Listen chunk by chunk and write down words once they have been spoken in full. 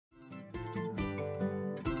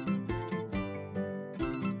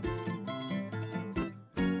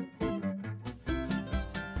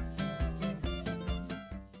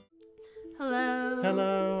Hello.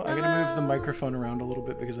 Hello. I'm going to move the microphone around a little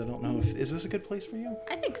bit because I don't know if... Is this a good place for you?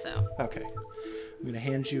 I think so. Okay. I'm going to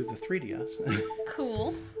hand you the 3DS.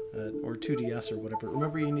 Cool. Or 2DS or whatever.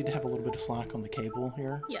 Remember, you need to have a little bit of slack on the cable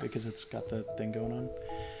here. Yes. Because it's got the thing going on.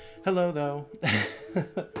 Hello, though.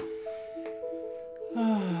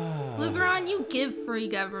 Lugeron, you give free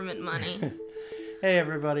government money. Hey,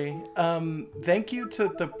 everybody. Thank you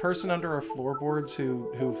to the person under our floorboards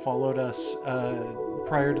who followed us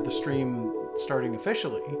prior to the stream starting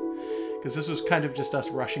officially. Because this was kind of just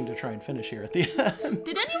us rushing to try and finish here at the end.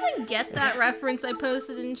 Did anyone get that reference I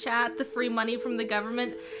posted in chat? The free money from the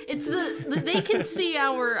government. It's they can see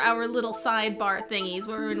our little sidebar thingies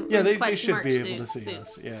where we're in they should be able to see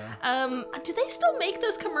suits. us. Yeah. Do they still make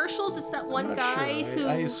those commercials? It's that one guy sure. who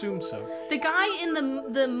I assume so. The guy in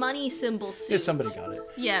the money symbol suit. Yeah, somebody got it.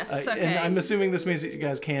 Yes. Okay. And I'm assuming this means that you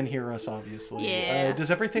guys can hear us, obviously. Yeah.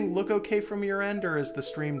 Does everything look okay from your end, or is the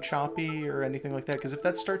stream choppy or anything like that? Because if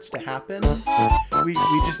that starts to happen, we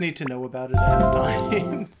just need to know about it ahead of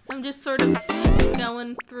time. I'm just sort of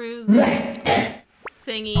going through the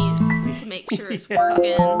thingies to make sure it's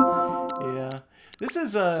working. Yeah.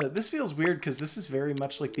 This feels weird because this is very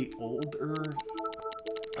much like the older...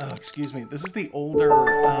 Oh, excuse me. This is the older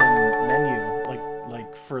menu,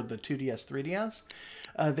 like for the 2DS,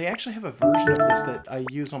 3DS. They actually have a version of this that I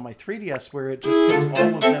use on my 3DS where it just puts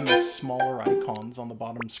all of them as smaller icons on the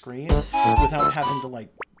bottom screen without having to, like,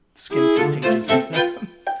 skim through pages of them.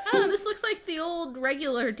 Oh, this looks like the old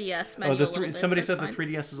regular DS menu. Somebody said the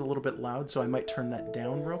 3DS is a little bit loud, so I might turn that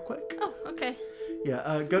down real quick. Oh, okay.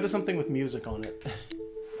 Yeah, go to something with music on it.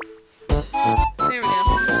 There we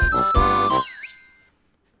go.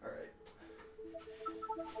 Alright.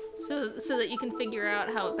 So that you can figure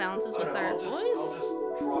out how it balances with our voice? I'll just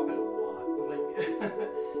drop it a lot.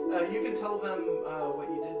 Like, you can tell them what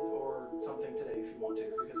you did or something today if you want to,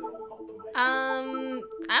 because it will help them.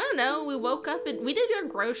 I don't know. We woke up and we did our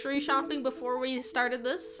grocery shopping before we started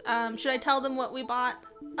this. Should I tell them what we bought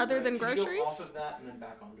other than groceries? Go off of that and then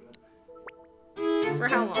back onto it. For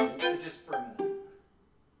how long? Just for a minute.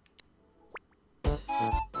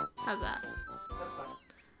 How's that? That's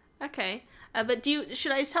fine. Okay. But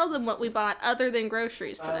should I tell them what we bought other than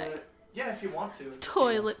groceries today? Yeah, if you want to.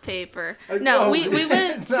 Toilet paper. No, we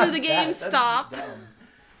went to the GameStop.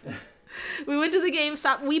 We went to the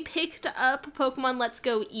GameStop. We picked up Pokemon Let's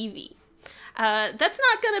Go Eevee. That's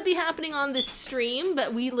not going to be happening on this stream,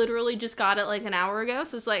 but we literally just got it like an hour ago.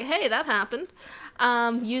 So it's like, hey, that happened.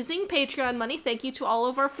 Using Patreon money. Thank you to all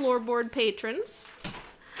of our floorboard patrons.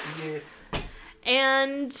 Yeah.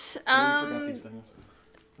 And, forgot these things.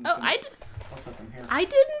 I'll set them here. I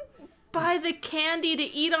didn't buy the candy to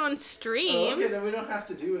eat on stream. Oh, okay, then we don't have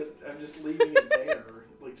to do it. I'm just leaving it there.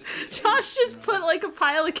 Like, Josh just put like a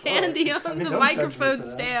pile of candy on the microphone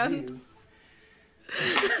stand.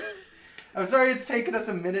 I'm sorry it's taken us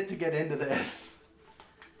a minute to get into this.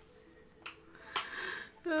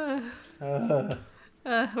 We're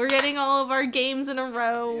getting all of our games in a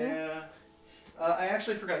row. Yeah. I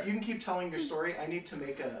actually forgot. You can keep telling your story. I need to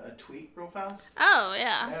make a tweet real fast. Oh,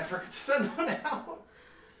 yeah. I forgot to send one out.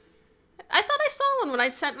 I thought I saw one when I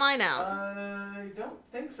sent mine out. I don't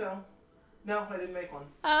think so. No, I didn't make one.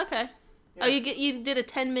 Oh, okay. Yeah. Oh, you did a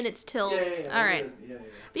 10 minutes till. Yeah. All right. Yeah.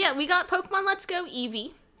 But yeah, we got Pokemon Let's Go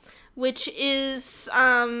Eevee, which is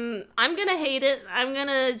I'm gonna hate it. I'm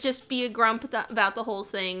gonna just be a grump about the whole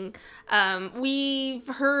thing. We've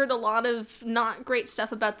heard a lot of not great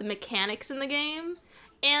stuff about the mechanics in the game,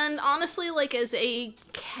 and honestly, like as a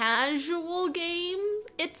casual game,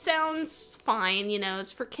 it sounds fine. You know,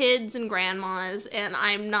 it's for kids and grandmas, and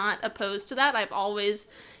I'm not opposed to that. I've always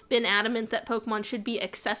been adamant that Pokemon should be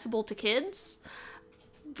accessible to kids,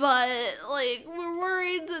 but like we're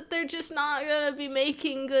worried that they're just not gonna be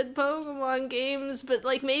making good Pokemon games. But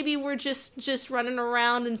like maybe we're just running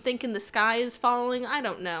around and thinking the sky is falling. I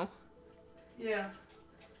don't know. Yeah.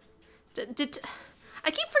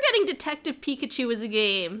 I keep forgetting Detective Pikachu is a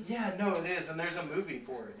game. Yeah, no, it is, and there's a movie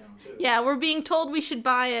for it now too. Yeah, we're being told we should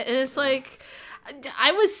buy it, and it's like,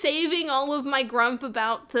 I was saving all of my grump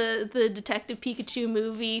about the Detective Pikachu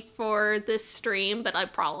movie for this stream, but I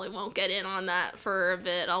probably won't get in on that for a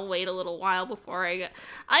bit. I'll wait a little while before again,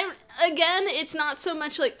 it's not so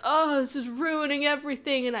much like, oh, this is ruining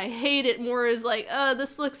everything and I hate it, more as like, oh,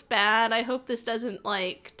 this looks bad. I hope this doesn't,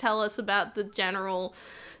 like, tell us about the general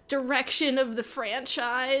direction of the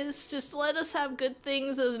franchise. Just let us have good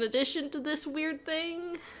things as an addition to this weird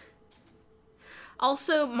thing.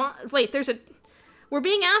 Also, we're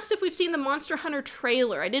being asked if we've seen the Monster Hunter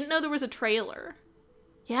trailer. I didn't know there was a trailer.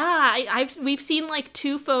 Yeah, we've seen like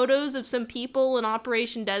 2 photos of some people in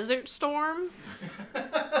Operation Desert Storm.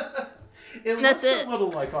 That's looks it. a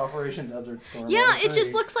little like Operation Desert Storm. Yeah, it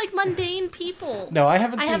just looks like mundane people. No, I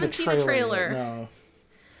haven't seen a the trailer. yet, no.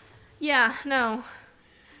 Yeah, no.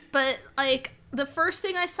 But, like, the first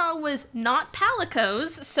thing I saw was not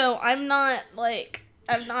Palicos, so I'm not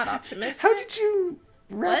optimistic. How did you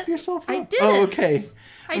wrap yourself up? I didn't. Oh, okay.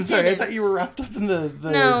 I'm sorry, didn't. I thought you were wrapped up in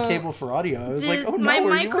the cable for audio. I was like, oh no, my are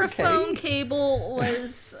microphone you okay? cable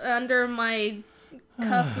was under my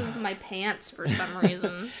cuff of my pants for some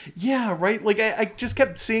reason. Yeah, right? Like, I just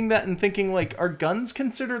kept seeing that and thinking, like, are guns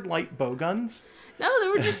considered light bow guns? No, they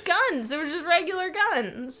were just guns. They were just regular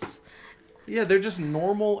guns. Yeah, they're just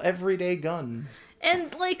normal, everyday guns.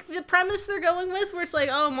 And, like, the premise they're going with, where it's like,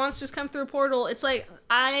 oh, monsters come through a portal, it's like,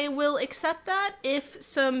 I will accept that if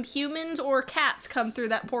some humans or cats come through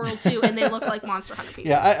that portal, too, and they look like Monster Hunter people.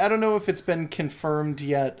 Yeah, I don't know if it's been confirmed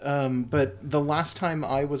yet, but the last time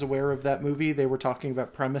I was aware of that movie, they were talking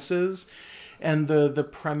about premises, and the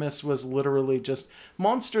premise was literally just,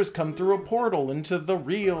 monsters come through a portal into the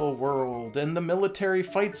real world, and the military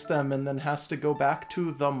fights them, and then has to go back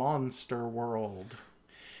to the monster world.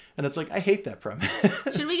 And it's like, I hate that premise.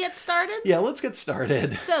 Should we get started? Yeah, let's get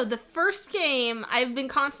started. So, the first game, I've been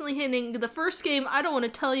constantly hitting, the first game, I don't want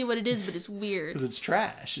to tell you what it is, but it's weird. Because it's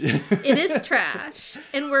trash. It is trash,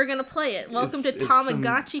 and we're going to play it. Welcome to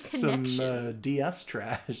Tamagotchi Connection. Some DS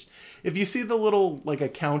trash. If you see the little, like, a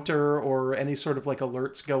counter or any sort of, like,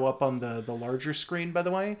 alerts go up on the larger screen, by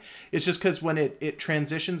the way, it's just because when it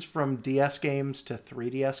transitions from DS games to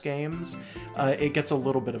 3DS games, it gets a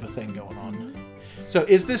little bit of a thing going on. So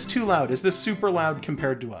is this too loud? Is this super loud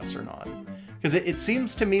compared to us or not? Because it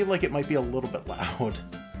seems to me like it might be a little bit loud.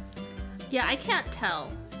 Yeah, I can't tell.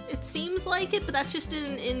 It seems like it, but that's just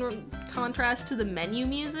in contrast to the menu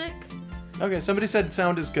music. Okay, somebody said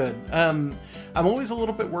sound is good. I'm always a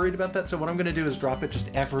little bit worried about that, so what I'm going to do is drop it just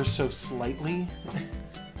ever so slightly.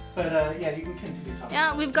 But yeah, you can continue talking.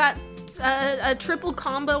 Yeah, we've got a triple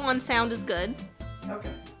combo on sound is good.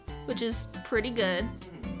 Okay. Which is pretty good.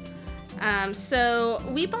 So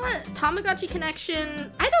we bought Tamagotchi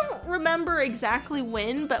Connection. I don't remember exactly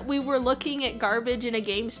when, but we were looking at garbage in a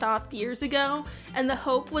GameStop years ago, and the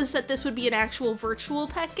hope was that this would be an actual virtual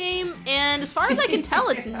pet game, and as far as I can tell,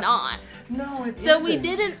 it's not. No, it So isn't. we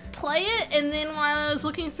didn't play it, and then while I was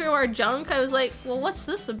looking through our junk, I was like, well, what's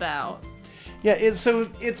this about? Yeah,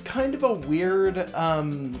 it's kind of a weird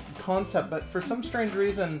concept, but for some strange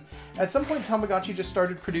reason, at some point Tamagotchi just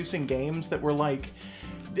started producing games that were like,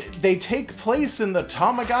 they take place in the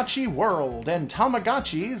Tamagotchi world, and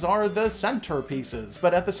Tamagotchis are the centerpieces,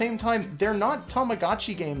 but at the same time, they're not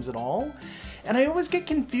Tamagotchi games at all. And I always get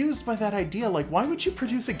confused by that idea, like, why would you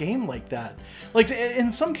produce a game like that? Like, in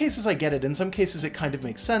some cases I get it, in some cases it kind of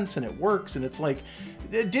makes sense and it works, and it's like,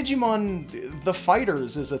 Digimon the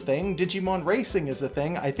Fighters is a thing, Digimon Racing is a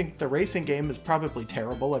thing. I think the racing game is probably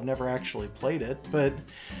terrible, I've never actually played it, but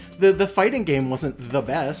the fighting game wasn't the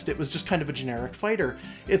best, it was just kind of a generic fighter.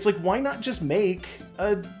 It's like, why not just make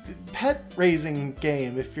a pet raising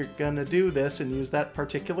game if you're gonna do this and use that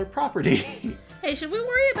particular property? Hey, should we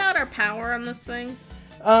worry about our power on this thing?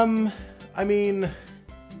 I mean,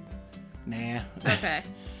 nah. Okay.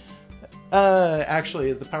 Actually,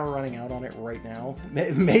 is the power running out on it right now?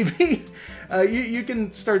 Maybe. You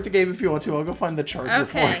can start the game if you want to. I'll go find the charger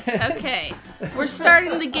for it. Okay. We're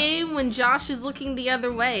starting the game when Josh is looking the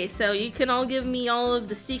other way, so you can all give me all of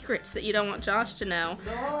the secrets that you don't want Josh to know.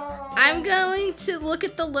 No. I'm going to look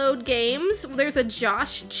at the load games. There's a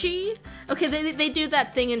Josh Chi. Okay, they do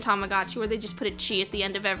that thing in Tamagotchi where they just put a Chi at the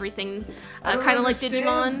end of everything, kind of like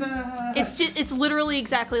Digimon. That. It's literally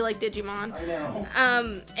exactly like Digimon. I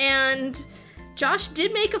know. And Josh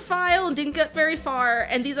did make a file and didn't get very far,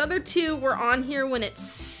 and these other two were on here when it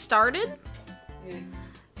started.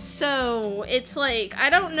 So it's like, I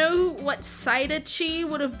don't know what Saida Chi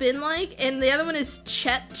would have been like, and the other one is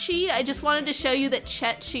Chet Chi. I just wanted to show you that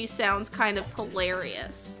Chet Chi sounds kind of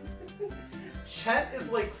hilarious. Chet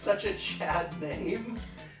is like such a Chad name.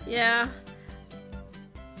 Yeah.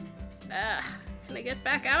 Can I get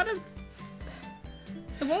back out of...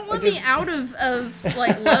 It won't let me out of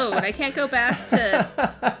like, load. I can't go back to...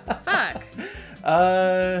 Fuck.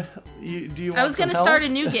 Do you want I was gonna some start a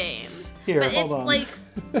help? new game. Here, But hold on. like...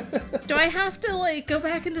 Do I have to, like, go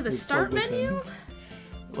back into the Let me start plug this menu? in.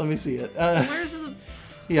 Let me see it. Where's the...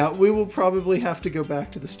 Yeah, we will probably have to go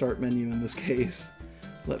back to the start menu in this case.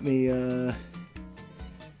 Let me,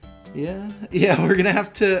 Yeah, we're gonna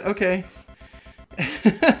have to... Okay.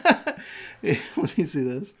 Let me see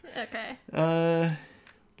this. Okay.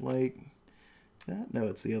 Like... that? No,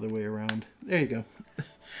 it's the other way around. There you go.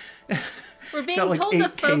 We're being Got, like, told 8 to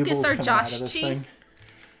focus cables our coming out of Josh this Chi. thing.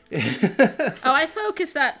 Oh, I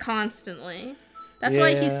focus that constantly. That's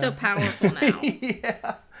why he's so powerful now.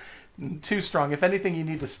 Yeah. Too strong. If anything, you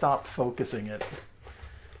need to stop focusing it.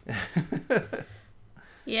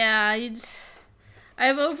 Yeah,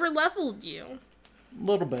 I've over-leveled you. A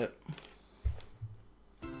little bit.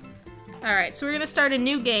 Alright, so we're gonna start a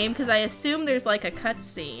new game, because I assume there's, like, a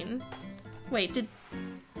cutscene. Wait, did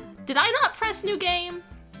I not press new game?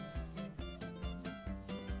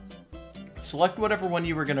 Select whatever one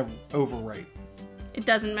you were going to overwrite. It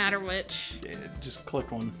doesn't matter which. Yeah, just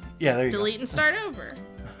click one. Yeah, there you Delete and start over.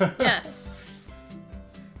 Yes.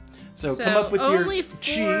 So come up with your only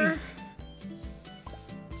chi.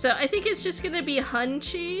 So I think it's just gonna be Hun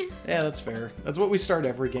Chi. Yeah, that's fair. That's what we start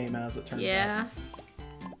every game as, it turns out. Yeah.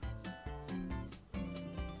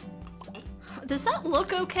 Does that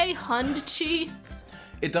look okay, Hun Chi?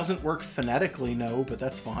 It doesn't work phonetically, no, but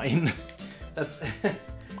that's fine. That's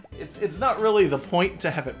it's not really the point to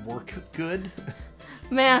have it work good.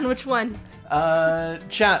 Man, which one?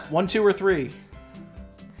 Chat, 1, 2, or 3.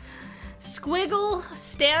 Squiggle,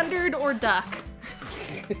 standard, or duck?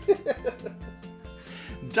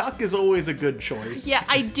 Duck is always a good choice. Yeah,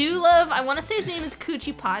 I do love, I want to say his name is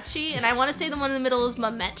Kuchipachi, and I want to say the one in the middle is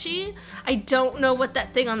Mamechi. I don't know what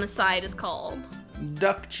that thing on the side is called.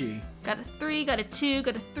 Duckchi. Got a 3, got a 2,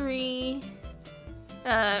 got a 3.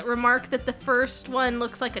 Remark that the first one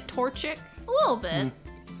looks like a Torchic. A little bit.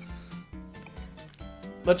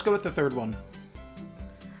 Let's go with the third one.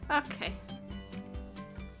 Okay.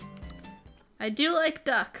 I do like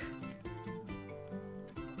duck.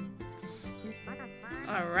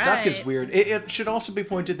 Alright. Duck is weird. It should also be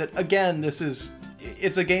pointed that, again, it's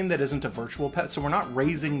a game that isn't a virtual pet, so we're not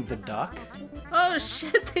raising the duck. Oh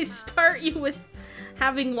shit, they start you with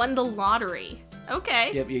having won the lottery.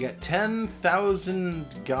 Okay. Yep, you got 10,000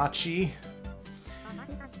 gotchi.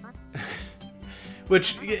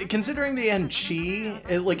 Which, considering the end chi,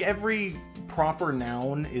 like every proper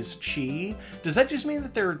noun is chi, does that just mean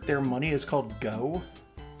that their money is called go?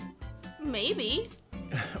 Maybe.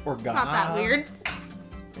 Or ga? It's not that weird.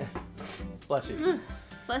 Bless you.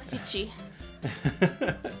 Bless you, chi.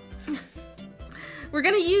 We're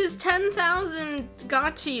gonna use 10,000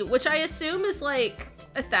 gotchi, which I assume is like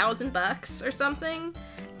 $1,000 or something,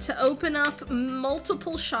 to open up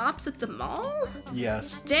multiple shops at the mall?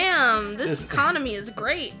 Yes. Damn, this economy is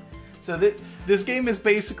great. So this game is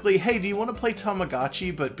basically, hey, do you want to play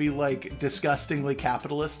Tamagotchi but be like disgustingly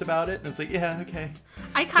capitalist about it? And it's like, yeah, okay.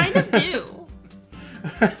 I kind of do.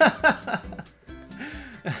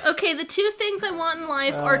 Okay, the two things I want in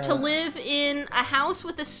life are to live in a house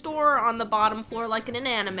with a store on the bottom floor like in an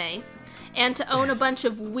anime, and to own a bunch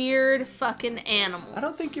of weird fucking animals. I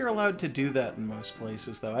don't think you're allowed to do that in most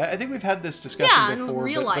places, though. I think we've had this discussion before. Yeah, in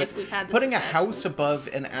real life we've had this putting discussion. a house above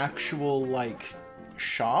an actual, like,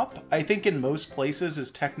 shop, I think in most places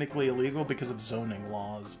is technically illegal because of zoning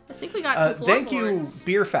laws. I think we got some floorboards. Thank you,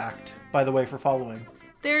 Beer Fact, by the way, for following.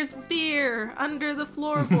 There's beer under the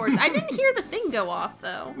floorboards. I didn't hear the thing go off,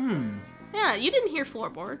 though. Yeah, you didn't hear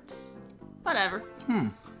floorboards. Whatever.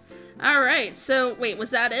 Alright, so, wait,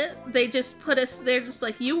 was that it? They just put us, they're just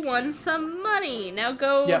like, you won some money. Now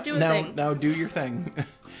go do a thing. Now do your thing.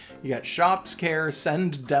 You got shops, care,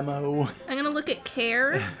 send demo. I'm gonna look at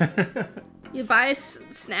care. You buy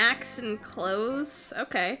snacks and clothes.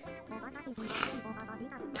 Okay.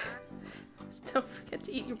 Don't forget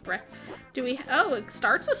to eat your breakfast. Oh, it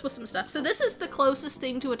starts us with some stuff. So this is the closest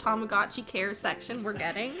thing to a Tamagotchi care section we're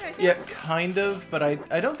getting, I guess. Yeah, kind of, but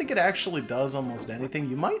I don't think it actually does almost anything.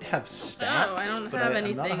 You might have stats, Oh, I don't but have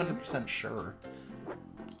I'm not anything. 100% sure.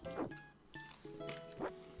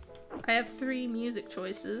 I have 3 music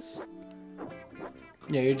choices.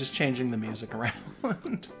 Yeah, you're just changing the music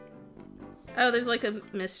around. Oh, there's like a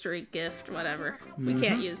mystery gift, whatever. We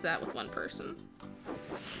can't use that with one person.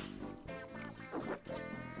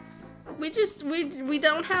 We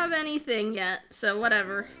don't have anything yet, so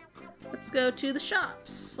whatever. Let's go to the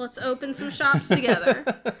shops. Let's open some shops together.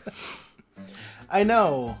 I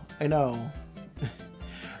know.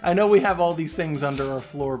 I know we have all these things under our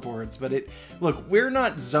floorboards, but look, we're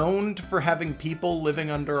not zoned for having people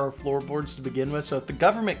living under our floorboards to begin with, so if the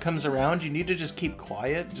government comes around, you need to just keep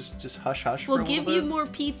quiet, just hush hush for a little bit. We'll give you more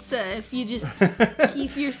pizza if you just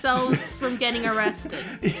keep yourselves from getting arrested.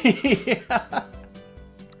 Yeah.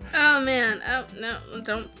 Oh man, oh no,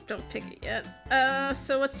 don't pick it yet.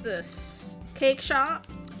 So what's this? Cake shop,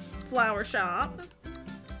 flower shop,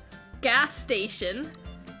 gas station,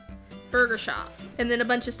 burger shop, and then a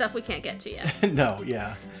bunch of stuff we can't get to yet. No,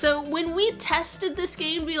 yeah. So when we tested this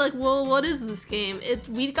game, we were like, well, what is this game?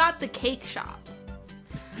 We got the cake shop.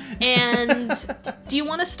 And do you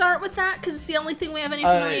want to start with that? Because it's the only thing we have any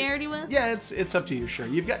familiarity with? Yeah, it's up to you, sure.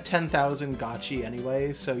 You've got 10,000 gotchi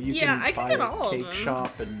anyway, so you can buy a cake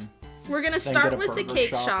shop and we're going to start with the cake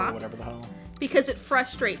shop. Or whatever the hell. Because it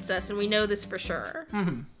frustrates us, and we know this for sure.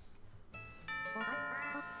 Mm-hmm.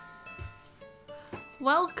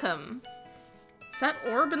 Welcome. Is that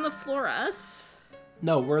orb in the floor us?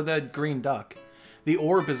 No, we're the green duck. The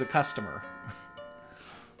orb is a customer.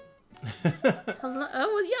 Hello?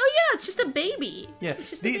 Oh yeah, it's just a baby. Yeah, it's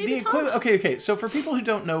just the equivalent. Okay. So for people who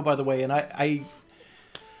don't know, by the way, and I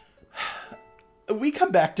we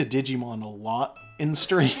come back to Digimon a lot in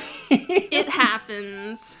stream. It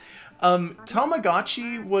happens.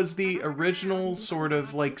 Tamagotchi was the original sort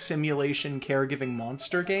of like simulation caregiving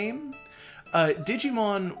monster game.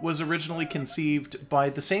 Digimon was originally conceived by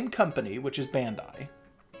the same company, which is Bandai.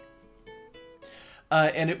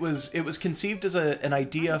 And it was conceived as an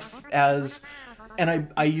idea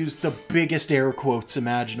and I use the biggest air quotes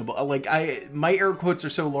imaginable. Like my air quotes are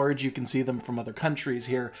so large you can see them from other countries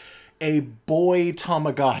here. A boy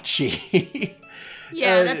Tamagotchi.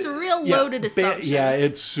 Yeah, that's a real loaded assumption. Yeah,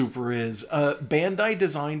 it super is. Bandai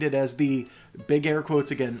designed it as the, big air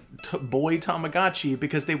quotes again, boy Tamagotchi,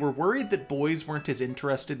 because they were worried that boys weren't as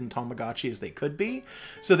interested in Tamagotchi as they could be.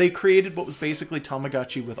 So they created what was basically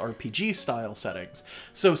Tamagotchi with RPG-style settings.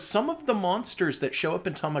 So some of the monsters that show up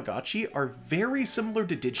in Tamagotchi are very similar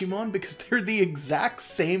to Digimon because they're the exact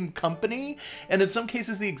same company, and in some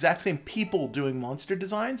cases the exact same people doing monster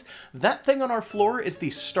designs. That thing on our floor is the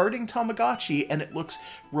starting Tamagotchi, and it looks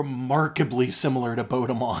remarkably similar to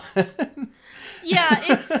Bodemon. Yeah,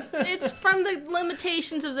 it's from the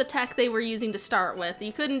limitations of the tech they were using to start with.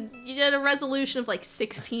 You had a resolution of like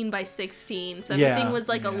 16 by 16, so everything was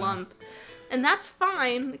like a lump. And that's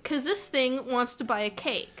fine, because this thing wants to buy a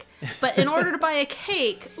cake. But in order to buy a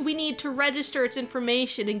cake, we need to register its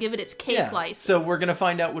information and give it its cake license. So we're going to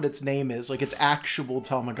find out what its name is, like its actual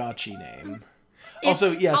Tamagotchi name.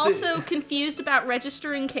 Also, confused about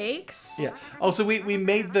registering cakes. Yeah. Also, we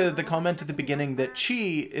made the comment at the beginning that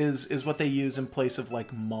Chi is what they use in place of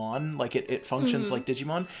like Mon, like it functions like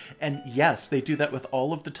Digimon. And yes, they do that with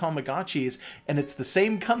all of the Tamagotchis, and it's the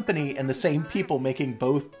same company and the same people making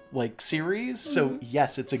both like series. So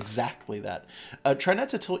yes, it's exactly that. Try not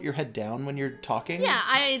to tilt your head down when you're talking. Yeah,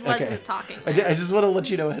 I wasn't talking. I just want to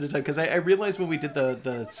let you know ahead of time because I realized when we did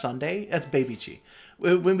the Sunday, that's Baby Chi.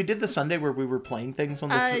 When we did the Sunday where we were playing things on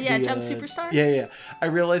the Jump Superstars? Yeah. I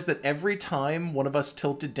realized that every time one of us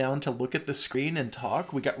tilted down to look at the screen and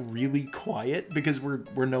talk, we got really quiet because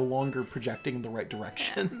we're no longer projecting in the right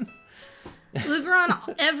direction.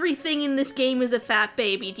 Lugron, everything in this game is a fat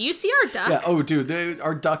baby. Do you see our duck? Yeah, oh dude,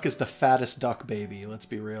 our duck is the fattest duck baby, let's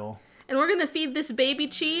be real. And we're gonna feed this baby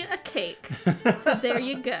Chi a cake. So there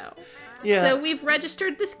you go. Yeah. So we've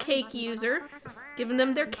registered this cake user, given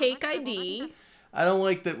them their cake ID. I don't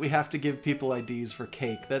like that we have to give people IDs for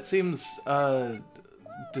cake. That seems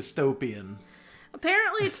dystopian.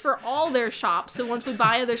 Apparently it's for all their shops, so once we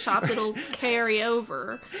buy other shops, it'll carry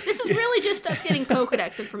over. This is really just us getting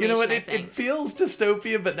Pokedex information, You know what, I think. It feels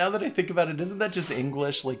dystopian, but now that I think about it, isn't that just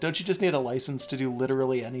English? Like, don't you just need a license to do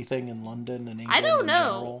literally anything in London and England I don't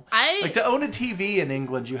know. general? Like, to own a TV in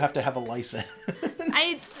England, you have to have a license.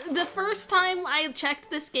 The first time I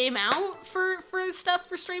checked this game out for stuff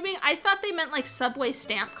for streaming, I thought they meant, like, Subway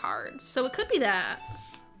stamp cards, so it could be that.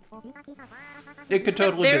 It could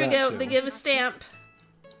totally be that, There we go. too. They give a stamp.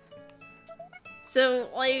 So,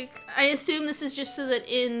 like, I assume this is just so that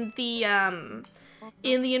in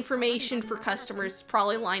the information for customers, it's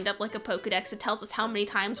probably lined up like a Pokedex. It tells us how many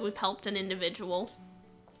times we've helped an individual.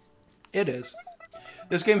 It is.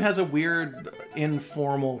 This game has a weird,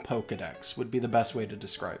 informal Pokedex, would be the best way to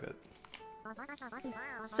describe it.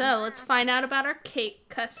 So, let's find out about our cake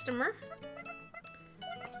customer.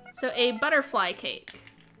 So, a butterfly cake.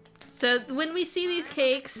 So, when we see these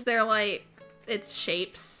cakes, they're like, it's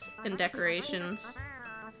shapes and decorations.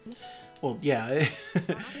 Well, yeah.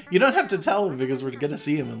 You don't have to tell them because we're going to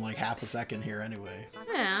see them in like half a second here anyway.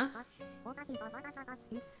 Yeah.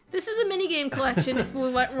 This is a minigame collection if we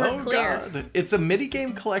weren't clear. God. It's a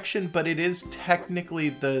minigame collection, but it is technically,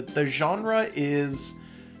 the genre is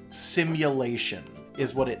simulation,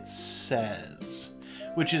 is what it says.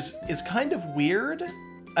 Which is kind of weird.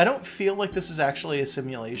 I don't feel like this is actually a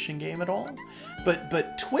simulation game at all.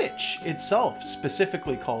 But Twitch itself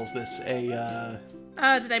specifically calls this a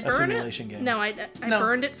did I burn simulation game. No, I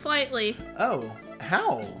burned it slightly. Oh,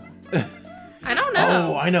 how? I don't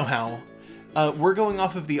know. Oh, I know how. We're going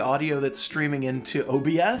off of the audio that's streaming into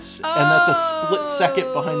OBS, and that's a split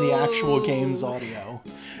second behind the actual game's audio.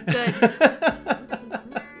 Good.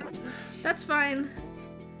 That's fine.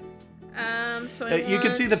 So you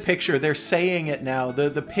can see the picture. They're saying it now.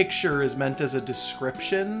 The picture is meant as a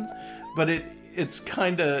description, but it's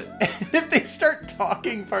kind of... if they start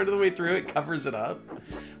talking part of the way through, it covers it up,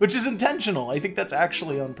 which is intentional. I think that's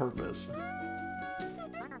actually on purpose.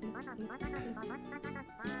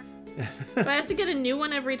 Do I have to get a new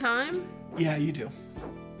one every time? Yeah, you do.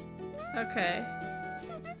 Okay.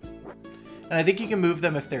 And I think you can move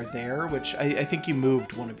them if they're there, which I think you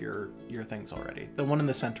moved one of your things already. The one in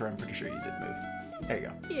the center, I'm pretty sure you did move. There you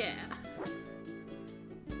go. Yeah.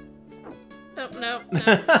 Oh, no.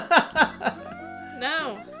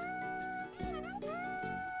 No.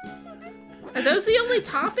 Are those the only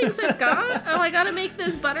toppings I've got? Oh, I gotta make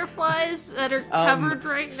those butterflies that are covered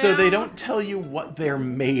right now? So they don't tell you what they're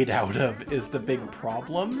made out of is the big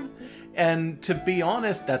problem. And to be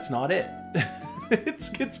honest, that's not it.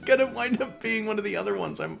 It's gonna wind up being one of the other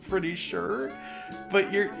ones, I'm pretty sure.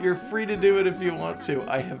 But you're free to do it if you want to.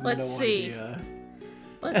 I have no idea.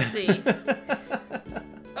 Let's see.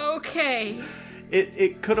 Okay.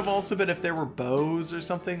 It could have also been if there were bows or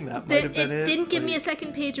something. That might have been it. It didn't give me a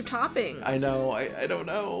second page of toppings. I know. I don't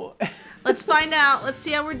know. Let's find out. Let's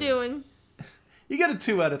see how we're doing. You got a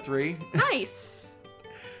 2 out of 3. Nice.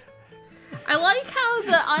 I like how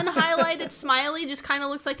the unhighlighted smiley just kind of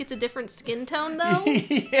looks like it's a different skin tone, though.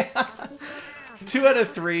 Yeah. 2 out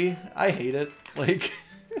of 3. I hate it. Like...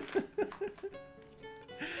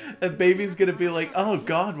 that baby's gonna be like, oh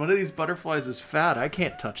god, one of these butterflies is fat. I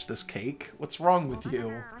can't touch this cake. What's wrong with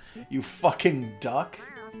you? You fucking duck.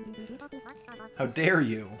 How dare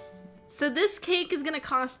you? So this cake is gonna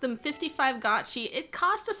cost them 55 gotchi. It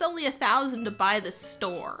cost us only 1,000 to buy this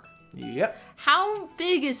store. Yep. How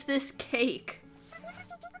big is this cake?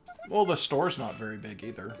 Well, the store's not very big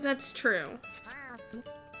either. That's true.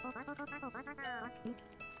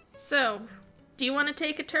 So, do you want to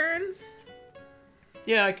take a turn?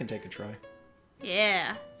 Yeah, I can take a try.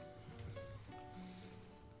 Yeah.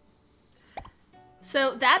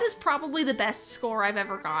 So that is probably the best score I've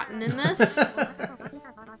ever gotten in this.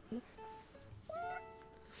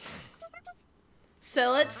 So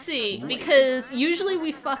let's see, because usually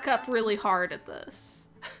we fuck up really hard at this.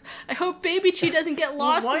 I hope Baby Chi doesn't get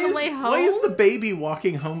lost on the way home. Why is the baby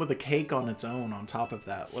walking home with a cake on its own on top of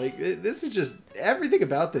that? Like, this is just... everything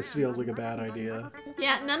about this feels like a bad idea.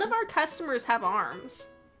 Yeah, none of our customers have arms.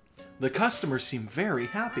 The customers seem very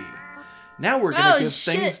happy. Now we're gonna give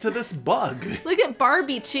things to this bug. Look at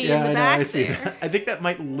Barbie Chi in the back I see there. that. I think that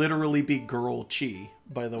might literally be Girl Chi,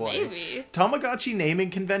 by the way. Maybe. Tamagotchi naming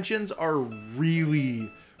conventions are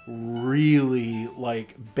really, really,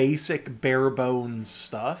 like, basic, bare bones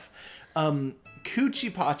stuff.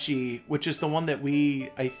 Kuchipachi, which is the one that we,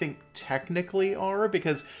 I think, technically are,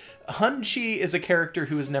 because Hun-Chi is a character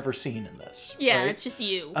who is never seen in this. Yeah, right? it's just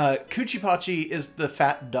you. Kuchipachi is the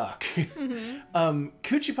fat duck. Mm-hmm.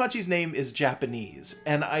 Kuchipachi's name is Japanese,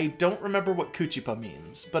 and I don't remember what Kuchipa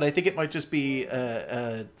means, but I think it might just be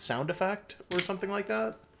a sound effect or something like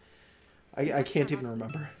that. I can't even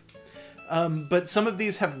remember. But some of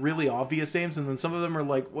these have really obvious names, and then some of them are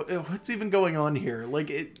like, what's even going on here? Like,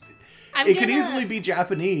 it could easily be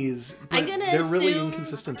Japanese, but they're really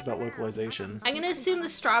inconsistent about localization. I'm gonna assume the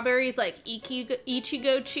strawberry is like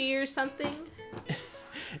Ichigo-chi or something.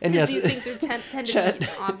 And yes, these things are tend to be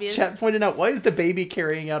obvious. Chat pointed out, why is the baby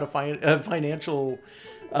carrying out a financial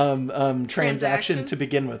transaction to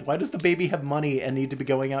begin with? Why does the baby have money and need to be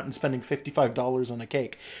going out and spending $55 on a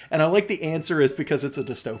cake? And I like the answer is because it's a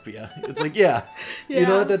dystopia. It's like, yeah. You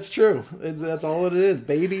know what? That's true. That's all it is.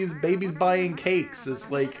 Babies buying cakes is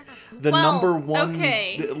like the number one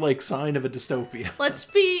like sign of a dystopia. Let's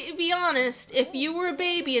be honest. If you were a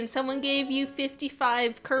baby and someone gave you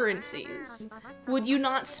 55 currencies, would you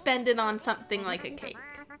not spend it on something like a cake?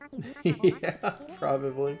 Yeah,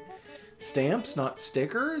 probably. Stamps, not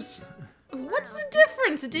stickers? What's the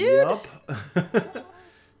difference, dude? Yup.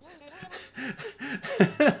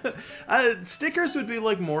 Stickers would be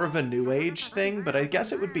like more of a new age thing, but I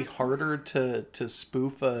guess it would be harder to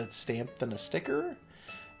spoof a stamp than a sticker.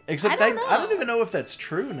 Except I don't even know if that's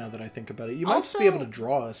true now that I think about it. You might just be able to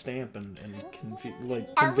draw a stamp and convince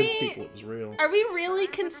people it was real. Are we really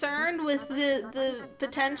concerned with the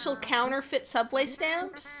potential counterfeit subway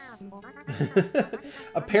stamps?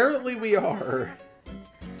 Apparently we are.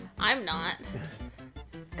 I'm not.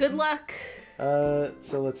 Good luck.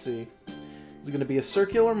 So let's see. It's going to be a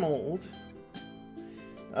circular mold.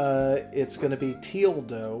 It's going to be teal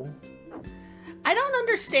dough. I don't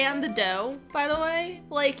understand the dough, by the way.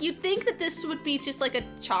 Like, you'd think that this would be just like a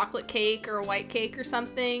chocolate cake or a white cake or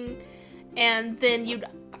something, and then you'd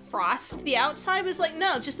frost the outside. But it's like,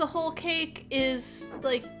 no, just the whole cake is,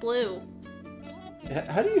 like, blue.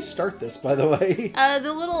 How do you start this, by the way?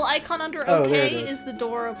 The little icon under Oh, there OK it is. is the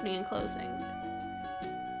door opening and closing.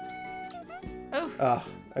 Oh. Ah,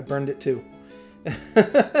 I burned it too.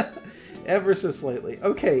 Ever so slightly.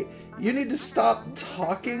 Okay, you need to stop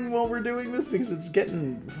talking while we're doing this because it's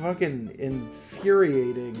getting fucking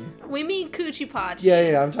infuriating. We mean Coochie Pochi.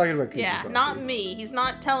 Yeah, I'm talking about Coochie Yeah, Pochi. not me. He's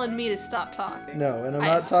not telling me to stop talking. No, and I'm I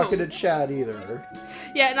not talking to hope. Chad either.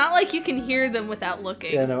 Yeah, not like you can hear them without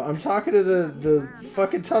looking. Yeah, no, I'm talking to the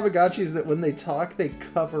fucking Tamagotchis that when they talk, they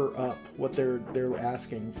cover up what they're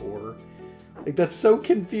asking for. Like, that's so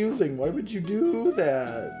confusing. Why would you do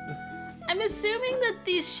that? I'm assuming that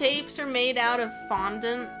these shapes are made out of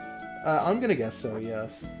fondant. I'm gonna guess so,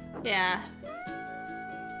 yes. Yeah.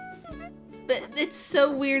 But it's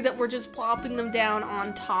so weird that we're just plopping them down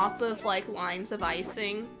on top of, like, lines of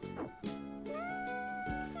icing.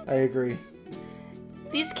 I agree.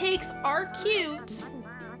 These cakes are cute,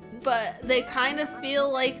 but they kind of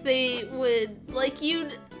feel like they would, like,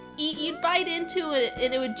 you'd bite into it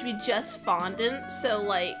and it would be just fondant, so,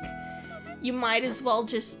 like, you might as well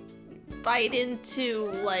just bite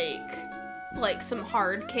into, like some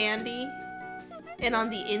hard candy, and on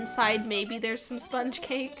the inside maybe there's some sponge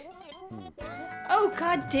cake. Oh,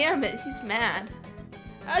 god damn it, he's mad.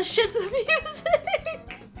 Shut the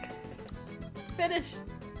music! Finish.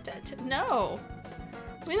 No.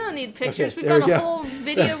 We don't need pictures, Okay, we've there got we a go. whole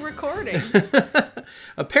video recording.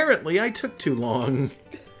 Apparently, I took too long.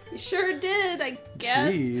 You sure did, I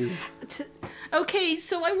guess. Jeez. Okay,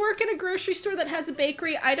 so I work in a grocery store that has a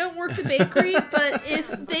bakery. I don't work the bakery, but if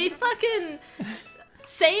they fucking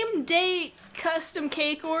same day custom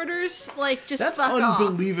cake orders, like, just That's fuck off.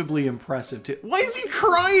 unbelievably impressive, too. Why is he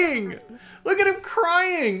crying? Look at him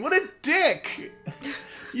crying. What a dick.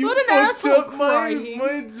 You What an fucked asshole up crying.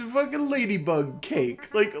 my fucking ladybug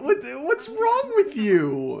cake. Like, what's wrong with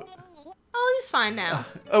you? Oh, he's fine now.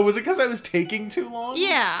 Oh, was it because I was taking too long?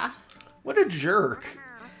 Yeah. What a jerk.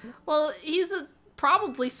 Well, he's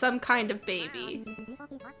probably some kind of baby.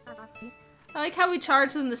 I like how we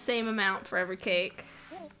charge them the same amount for every cake.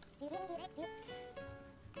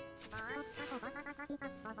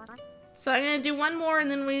 So I'm gonna do one more, and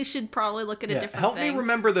then we should probably look at a different help thing. me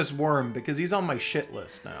remember this worm, because he's on my shit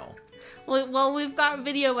list now. Well, we've got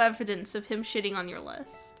video evidence of him shitting on your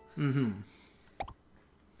list. Mm-hmm.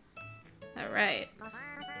 Alright.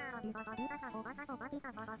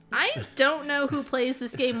 I don't know who plays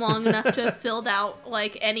this game long enough to have filled out,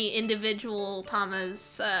 like, any individual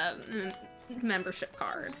Tama's membership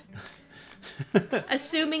card.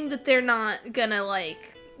 Assuming that they're not gonna,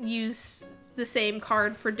 like, use the same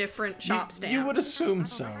card for different shop stamps. You would assume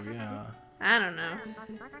so, yeah. I don't know.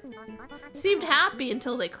 Seemed happy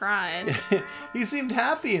until they cried. He seemed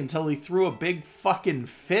happy until he threw a big fucking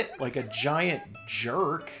fit like a giant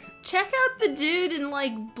jerk. Check out the dude in,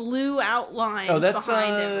 like, blue outlines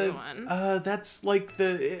behind everyone. That's like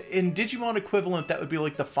in Digimon equivalent, that would be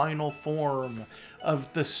like the final form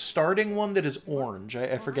of the starting one that is orange.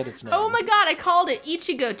 I forget its name. Oh my god, I called it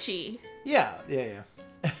Ichigochi. Yeah.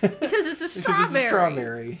 Because it's a strawberry. Because it's a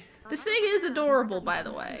strawberry. This thing is adorable, by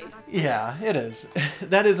the way. Yeah, it is.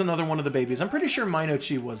 That is another one of the babies. I'm pretty sure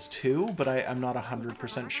Minochi was too, but I'm not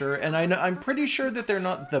 100% sure. And I'm pretty sure that they're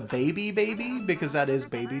not the baby because that is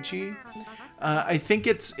Baby Chi. I think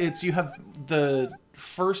it's you have the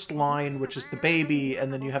first line, which is the baby,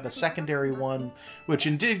 and then you have a secondary one, which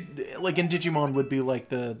in Digimon would be like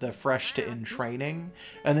the fresh to in training,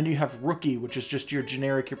 and then you have rookie, which is just your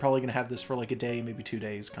generic. You're probably gonna have this for like a day, maybe 2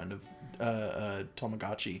 days, kind of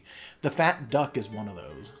Tamagotchi. The fat duck is one of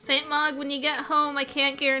those. Saint Mog, when you get home, I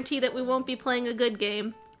can't guarantee that we won't be playing a good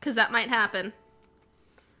game, because that might happen.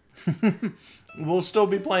 We'll still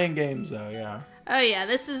be playing games though, yeah. Oh yeah,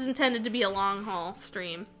 this is intended to be a long haul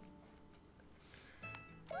stream.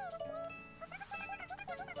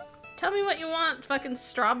 Tell me what you want, fucking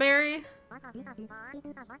strawberry.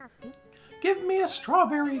 Give me a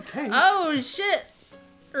strawberry cake. Oh shit!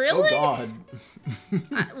 Really? Oh god.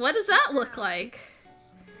 What does that look like?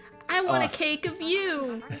 I want Us. a cake of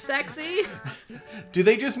you, sexy. Do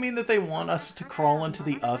they just mean that they want us to crawl into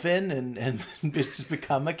the oven and just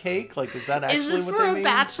become a cake? Like, is that actually what they mean? Is this for a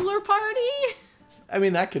bachelor party? I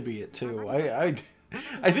mean, that could be it too.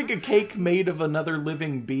 I think a cake made of another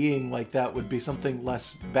living being like that would be something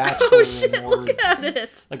less bachelor Oh shit, and more look at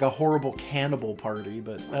it. like a horrible cannibal party,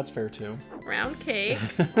 but that's fair too. Round cake.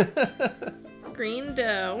 Green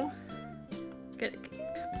dough. Good.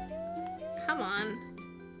 Come on.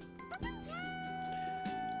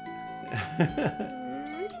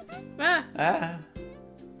 Ah.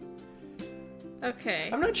 Okay.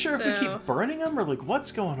 I'm not sure if we keep burning them or like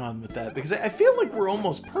what's going on with that, because I feel like we're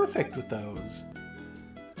almost perfect with those.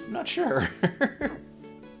 I'm not sure.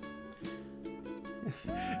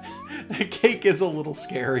 The cake is a little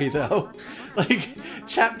scary, though. Like,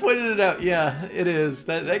 chat pointed it out. Yeah, it is.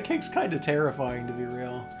 That cake's kind of terrifying, to be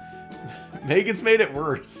real. Megan's made it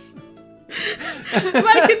worse.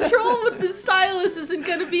 My control with the stylus isn't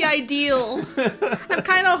gonna be ideal. I'm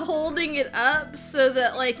kind of holding it up so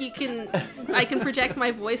that, like, I can project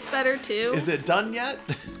my voice better, too. Is it done yet?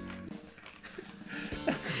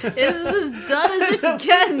 It's as done as it's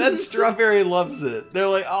getting. That strawberry loves it. They're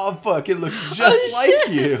like, oh, fuck, it looks just like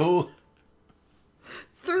you.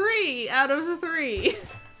 3 out of 3.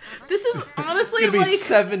 This is honestly it's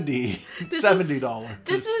gonna be like $70.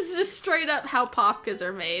 This is just straight up how Popkas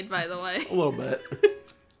are made, by the way. A little bit.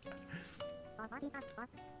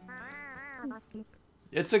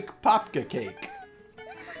 It's a Popka cake.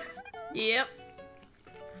 Yep.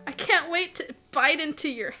 I can't wait to bite into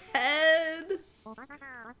your head.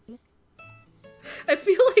 I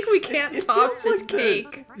feel like we can't talk this like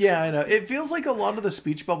cake. Yeah, I know. It feels like a lot of the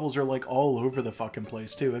speech bubbles are like all over the fucking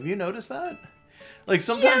place too. Have you noticed that? Like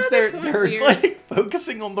sometimes they're like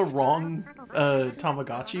focusing on the wrong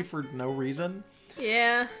Tamagotchi for no reason.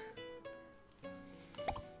 Yeah.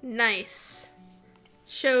 Nice.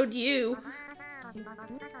 Showed you.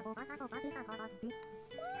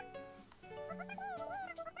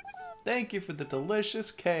 Thank you for the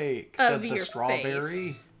delicious cake, of said the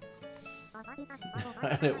strawberry. Face.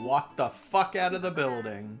 And it walked the fuck out of the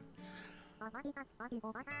building.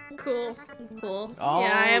 Cool. Cool. All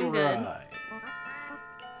yeah, I am good. right.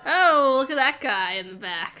 Oh, look at that guy in the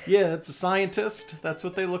back. Yeah, it's a scientist. That's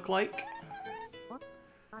what they look like.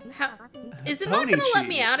 Is it not going to let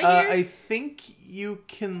me out of here? I think you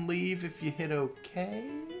can leave if you hit OK.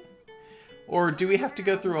 Or do we have to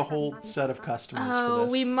go through a whole set of customers for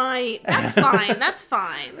this? We might. That's fine. That's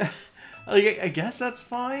fine. I guess that's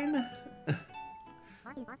fine.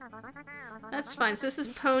 That's fine. So this is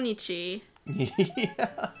Ponychi.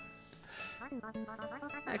 Yeah.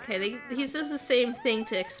 Okay, he says the same thing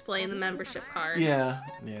to explain the membership cards. Yeah,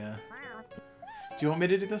 yeah. Do you want me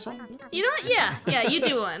to do this one? You know what? Yeah, yeah, you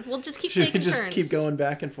do one. We'll just keep taking turns. Just keep going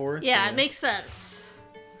back and forth? Yeah, it makes sense.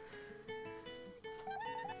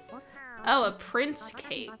 Oh, a Prince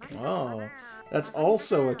cake. Oh, that's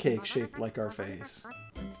also a cake shaped like our face.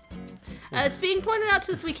 It's being pointed out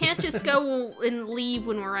to us we can't just go and leave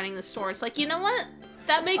when we're running the store. It's like, you know what?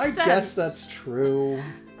 That makes sense. I guess that's true.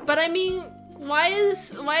 But I mean, why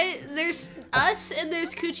there's us and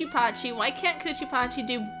there's Kuchipachi. Why can't Kuchipachi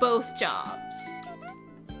do both jobs?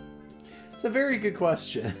 It's a very good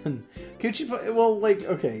question. Well, like,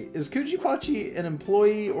 okay, is Kuchipachi an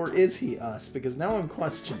employee or is he us? Because now I'm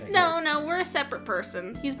questioning it. No, we're a separate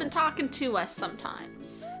person. He's been talking to us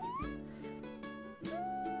sometimes.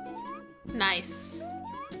 Nice.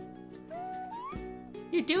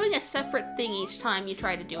 You're doing a separate thing each time you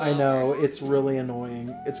try to do it. I know, it's really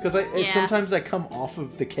annoying. It's because sometimes I come off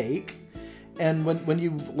of the cake, and when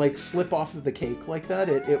you like slip off of the cake like that,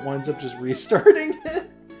 it winds up just restarting it.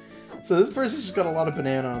 So this person's just got a lot of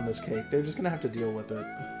banana on this cake. They're just gonna have to deal with it.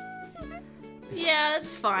 Yeah,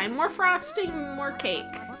 it's fine. More frosting, more cake.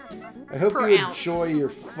 I hope you enjoy your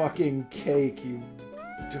fucking cake, you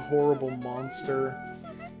horrible monster.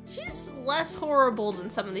 She's less horrible than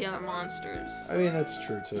some of the other monsters. I mean, that's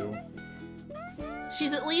true, too.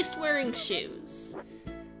 She's at least wearing shoes.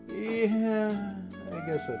 Yeah, I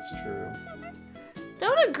guess that's true.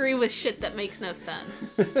 Don't agree with shit that makes no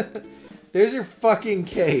sense. There's your fucking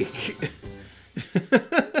cake.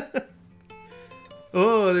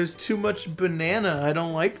 Oh, there's too much banana. I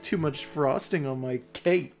don't like too much frosting on my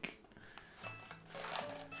cake.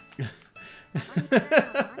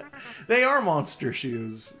 They are monster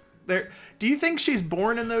shoes. Do you think she's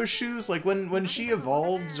born in those shoes? Like when she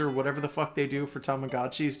evolves or whatever the fuck they do for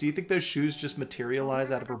Tamagotchis, do you think those shoes just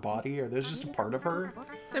materialize out of her body? Or are those just a part of her?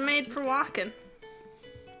 They're made for walking.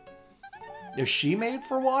 Is she made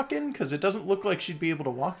for walking? Because it doesn't look like she'd be able to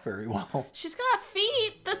walk very well. She's got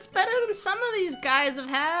feet. That's better than some of these guys have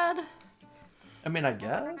had. I mean, I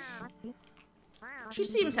guess. She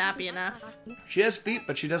seems happy enough. She has feet,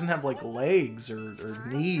 but she doesn't have, like, legs or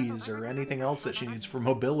knees or anything else that she needs for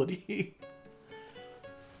mobility.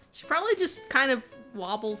 She probably just kind of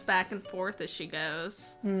wobbles back and forth as she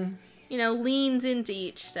goes. You know, leans into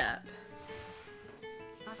each step.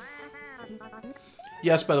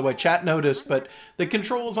 Yes, by the way, chat noticed, but the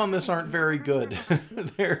controls on this aren't very good.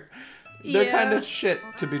 They're kind of shit,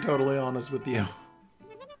 to be totally honest with you.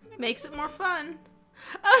 Makes it more fun.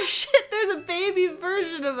 Oh shit, there's a baby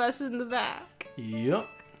version of us in the back. Yep.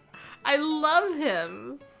 I love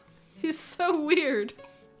him. He's so weird.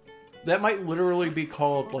 That might literally be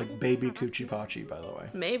called, like, Baby Kuchipachi, by the way.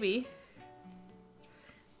 Maybe.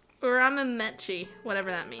 Uramemechi, whatever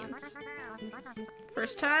that means.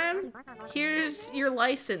 First time, here's your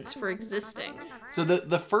license for existing. So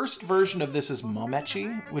the first version of this is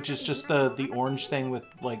Momechi, which is just the orange thing with,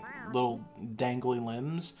 like, little dangly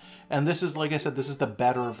limbs. And this is, like I said, this is the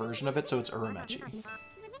better version of it, so it's Uramechi.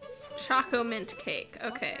 Choco mint cake,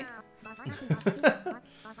 okay.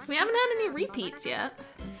 We haven't had any repeats yet.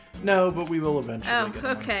 No, but we will eventually get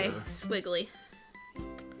them, okay. I'm sure. Squiggly.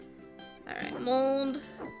 Alright, mold.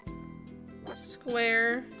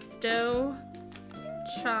 Square. Dough.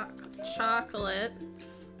 Chocolate.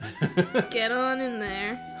 Get on in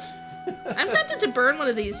there. I'm tempted to burn one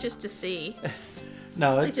of these just to see.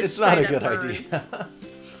 No, Like, it's not a good idea.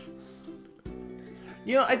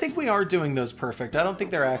 You know, I think we are doing those perfect. I don't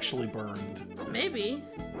think they're actually burned. Maybe.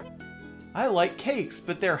 I like cakes,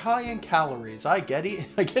 but they're high in calories. I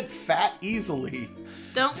get fat easily.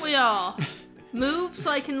 Don't we all? Move so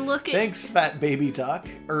I can look at... Thanks, fat baby duck.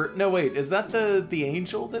 Or, no, wait, is that the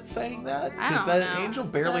angel that's saying that? I don't that know. angel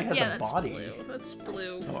barely has yeah, a body. Blue. That's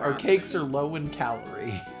blue. Oh, our cakes are low in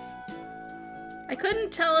calories. I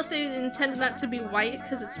couldn't tell if they intended that to be white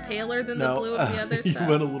because it's paler than the blue of the other you stuff.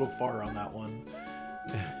 went a little far on that one.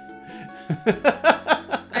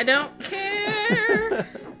 I don't care.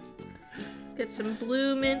 Let's get some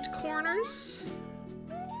blue mint corners.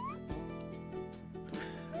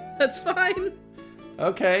 That's fine.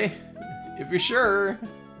 Okay, if you're sure.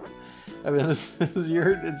 I mean, this is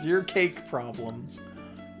it's your cake problems.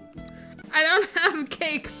 I don't have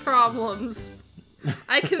cake problems.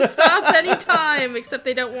 I can stop anytime, except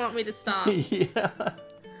they don't want me to stop. Yeah.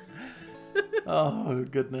 Oh,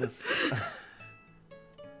 goodness.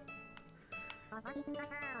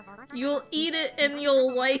 You'll eat it and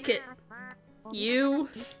you'll like it. You.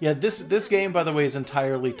 Yeah, this game, by the way, is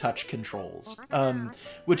entirely touch controls,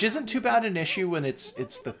 which isn't too bad an issue when it's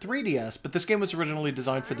the 3DS, but this game was originally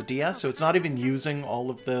designed for the DS, so it's not even using all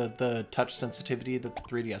of the touch sensitivity that the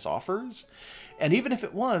 3DS offers. And even if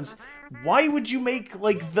it was, why would you make,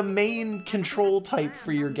 like, the main control type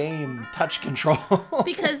for your game touch control?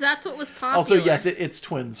 Because that's what was popular. Also, yes, it's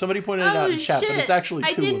twins. Somebody pointed it out in chat, but it's actually two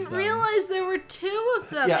of them. I didn't realize there were two of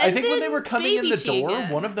them. Yeah, and I think when they were coming in the door,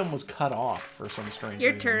 Chica. one of them was cut off for some strange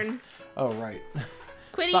Your reason. turn. Oh, right.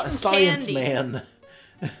 Quit eating Science candy. man.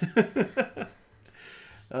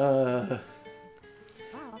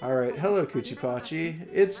 Alright, hello, Kuchipachi.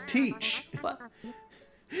 It's Teach. What?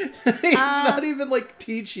 He's not even like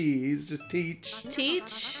Teachy, he's just Teach.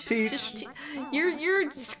 Teach? Teach. You're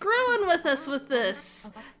screwing with us with this.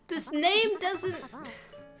 This name doesn't...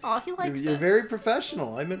 Oh, he likes You're us. very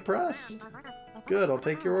professional. I'm impressed. Good, I'll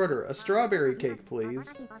take your order. A strawberry cake,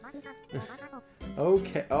 please.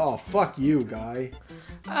 Okay. Oh, fuck you, guy.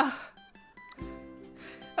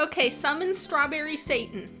 Okay, summon Strawberry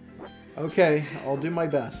Satan. Okay, I'll do my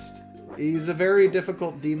best. He's a very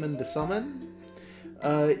difficult demon to summon.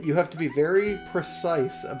 You have to be very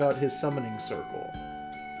precise about his summoning circle.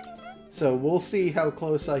 So we'll see how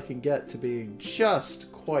close I can get to being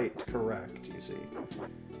just quite correct, you see.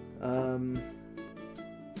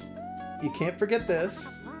 You can't forget this.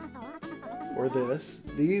 Or this.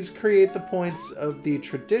 These create the points of the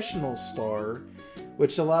traditional star,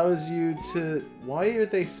 which allows you to... Why are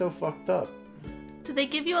they so fucked up? Do they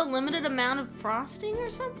give you a limited amount of frosting or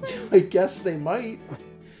something? I guess they might.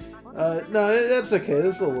 No, that's okay.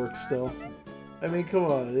 This will work still. I mean, come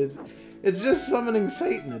on. It's just summoning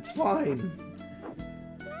Satan. It's fine.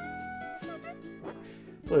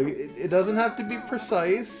 Look, it doesn't have to be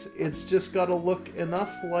precise. It's just got to look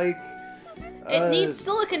enough like... It needs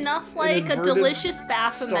to look enough like a delicious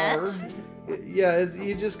Baphomet. Star. Yeah,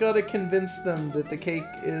 you just got to convince them that the cake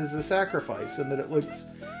is a sacrifice and that it looks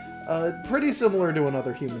pretty similar to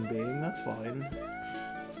another human being. That's fine.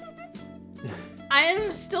 I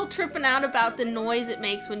am still tripping out about the noise it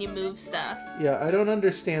makes when you move stuff. Yeah, I don't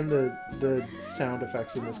understand the sound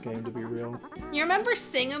effects in this game, to be real. You remember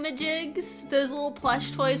Singamajigs? Those little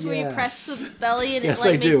plush toys where you press Yes. the belly and Yes, it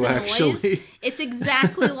like I do, makes a actually. noise? It's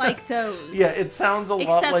exactly like those. Yeah, it sounds a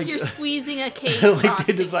lot Except like... you're squeezing a cake like they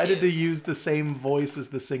frosting decided to tube. use the same voice as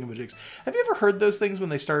the Singamajigs. Have you ever heard those things when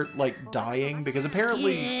they start, like, dying? Because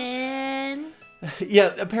apparently... Skin.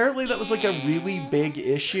 Yeah, apparently that was like a really big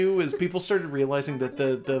issue, as people started realizing that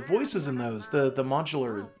the voices in those, the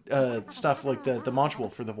modular stuff, like the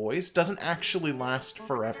module for the voice, doesn't actually last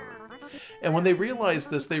forever. And when they realized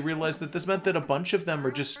this, they realized that this meant that a bunch of them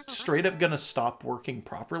are just straight up gonna stop working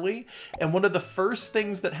properly. And one of the first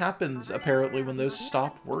things that happens, apparently, when those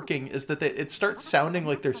stop working is that it starts sounding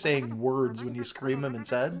like they're saying words when you scream them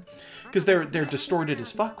instead. Because they're distorted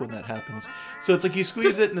as fuck when that happens. So it's like you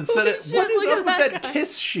squeeze it and instead of... What is up with that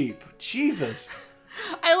kiss sheep? Jesus.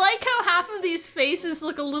 I like how half of these faces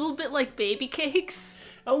look a little bit like baby cakes.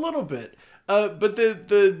 A little bit. But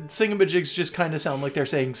the singamajigs just kind of sound like they're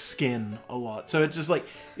saying skin a lot. So it's just like,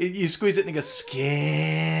 you squeeze it and it goes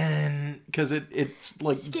skin. Because it's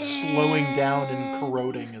like skin. Slowing down and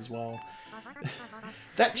corroding as well.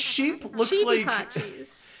 That sheep looks like...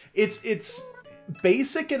 It's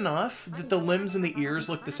basic enough that the limbs and the ears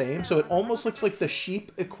look the same. So it almost looks like the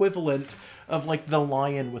sheep equivalent of like the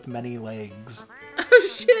lion with many legs. Oh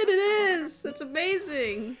shit, it is! That's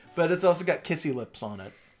amazing! But it's also got kissy lips on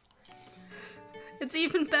it. It's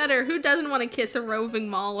even better. Who doesn't want to kiss a roving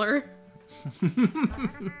mauler?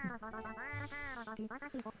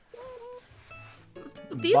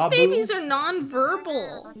 These Babu? babies are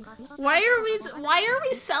non-verbal. Why are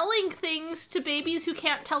we selling things to babies who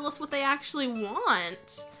can't tell us what they actually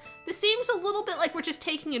want? This seems a little bit like we're just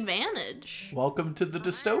taking advantage. Welcome to the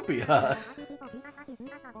dystopia.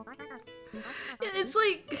 It's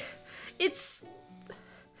like,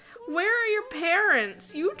 where are your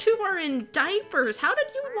parents? You two are in diapers. How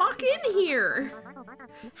did you walk in here?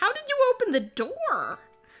 How did you open the door?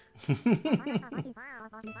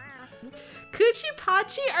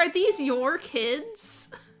 Kuchipachi, are these your kids?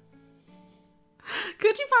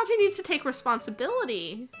 Kuchipachi needs to take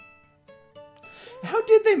responsibility. How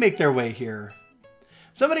did they make their way here?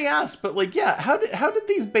 Somebody asked, but like, yeah, how did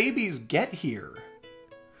these babies get here?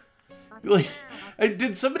 Like,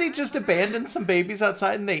 did somebody just abandon some babies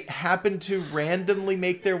outside and they happened to randomly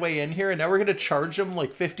make their way in here and now we're gonna charge them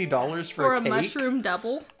like $50 for a cake? Mushroom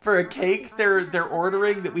double? For a cake they're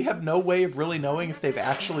ordering that we have no way of really knowing if they've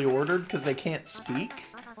actually ordered because they can't speak?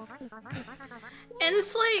 And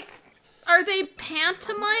it's like, are they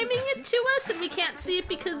pantomiming it to us and we can't see it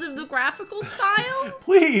because of the graphical style?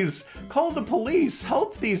 Please, call the police.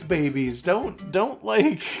 Help these babies. Don't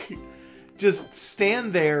like... just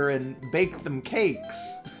stand there and bake them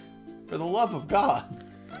cakes. For the love of God.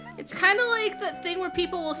 It's kind of like that thing where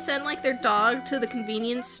people will send like their dog to the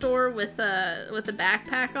convenience store with a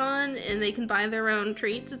backpack on and they can buy their own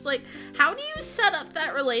treats. It's like, how do you set up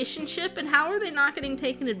that relationship and how are they not getting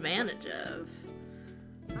taken advantage of?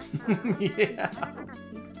 Yeah.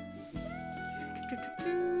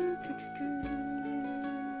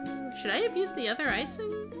 Should I have used the other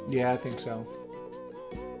icing? Yeah, I think so.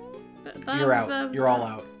 You're out. You're all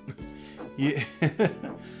out. You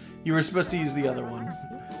were supposed to use the other one.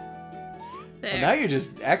 There. But now you're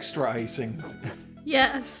just extra icing.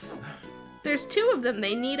 Yes. There's two of them.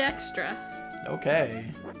 They need extra. Okay.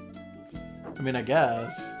 I mean, I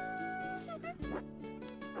guess.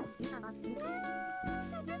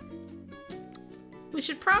 We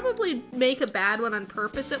should probably make a bad one on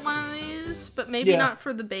purpose at one of these, but maybe not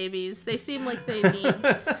for the babies. They seem like they need...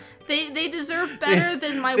 they deserve better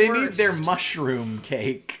than my worst. They need their mushroom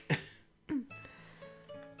cake.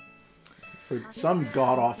 For some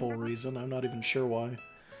god-awful reason. I'm not even sure why.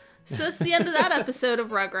 So that's the end of that episode of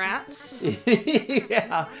Rugrats.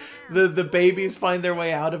 Yeah. The babies find their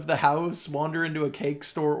way out of the house, wander into a cake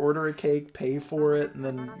store, order a cake, pay for it, and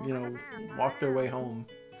then, you know, walk their way home.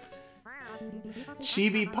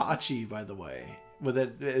 Chibi-Pachi, by the way. With a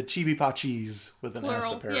Chibi-Pachis with an Plural,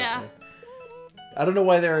 S, apparently. Yeah. I don't know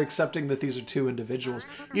why they're accepting that these are two individuals.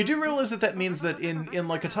 You do realize that means that in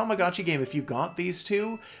like a Tamagotchi game, if you got these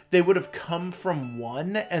two, they would have come from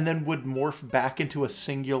one and then would morph back into a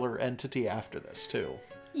singular entity after this, too.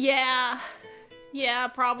 Yeah. Yeah,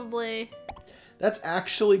 probably. That's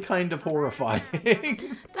actually kind of horrifying.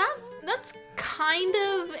 That's kind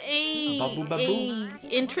of a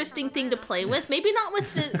interesting thing to play with. Maybe not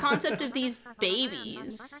with the concept of these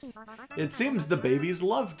babies. It seems the babies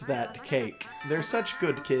loved that cake. They're such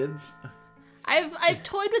good kids. I've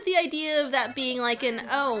toyed with the idea of that being like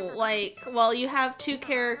you have two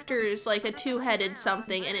characters, like a two-headed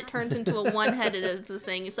something, and it turns into a one-headed of the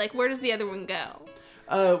thing. It's like, where does the other one go?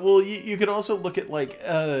 Well, you could also look at, like,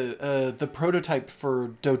 the prototype for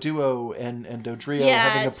Doduo and Dodrio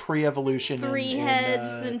having a pre-evolution. Three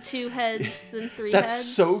heads, then two heads, then three heads. heads. That's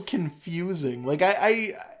so confusing. Like,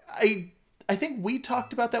 I I think we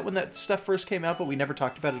talked about that when that stuff first came out, but we never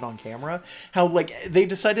talked about it on camera. How, like, they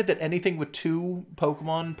decided that anything with 2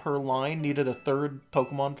 Pokemon per line needed a 3rd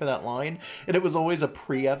Pokemon for that line, and it was always a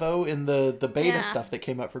pre-Evo in the beta stuff that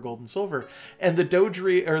came out for Gold and Silver. And the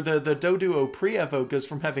the Doduo pre-Evo goes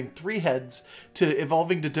from having 3 heads to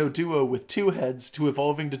evolving to Doduo with 2 heads to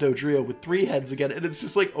evolving to Dodrio with 3 heads again, and it's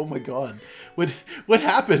just like, oh my god, what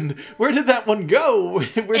happened? Where did that one go?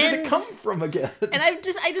 Where did it come from again? And I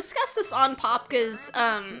discussed this on Popka's,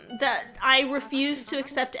 that I refuse to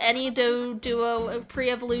accept any Doduo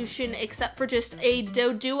pre-evolution except for just a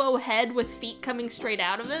Doduo head with feet coming straight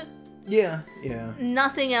out of it. Yeah.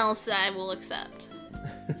 Nothing else I will accept.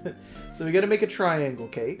 So we gotta make a triangle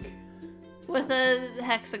cake. With a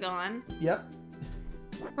hexagon. Yep.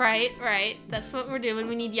 Right. That's what we're doing.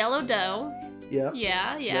 We need yellow dough. Yep.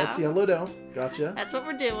 Yeah. That's yellow dough. Gotcha. That's what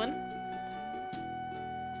we're doing.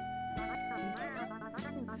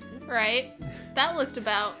 Right? That looked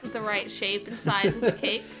about the right shape and size of the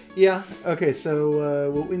cake. Yeah. Okay,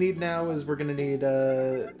 so what we need now is we're going to need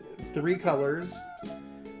 3 colors.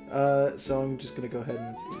 So I'm just going to go ahead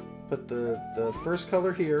and put the first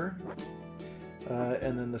color here.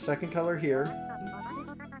 And then the second color here.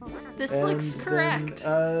 This looks correct.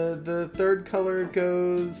 Then, the 3rd color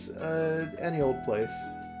goes any old place.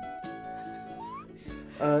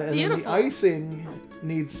 And then the icing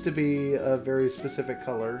needs to be a very specific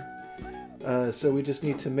color. So we just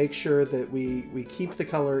need to make sure that we keep the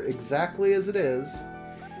color exactly as it is,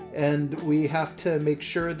 and we have to make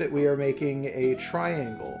sure that we are making a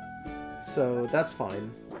triangle. So that's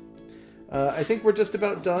fine. I think we're just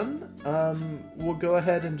about done. We'll go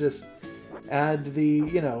ahead and just add the,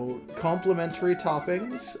 complimentary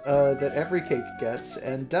toppings that every cake gets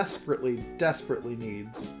and desperately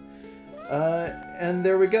needs. And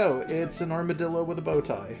there we go. It's an armadillo with a bow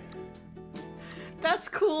tie. That's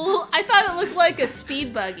cool. I thought it looked like a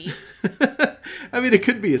speed buggy. I mean, it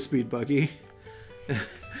could be a speed buggy.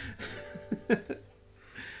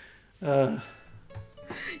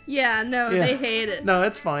 Yeah, no, they hate it. No,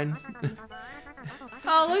 it's fine.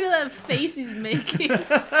 Oh, look at that face he's making.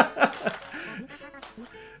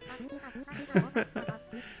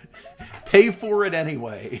 Pay for it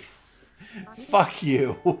anyway. Fuck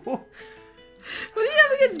you. What do you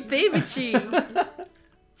have against Baby Chi?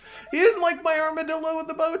 He didn't like my armadillo with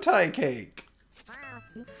the bow tie cake.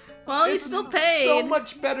 Well, he still paid. So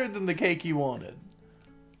much better than the cake you wanted.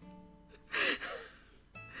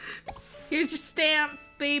 Here's your stamp,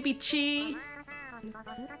 Baby Chi.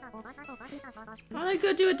 Why don't I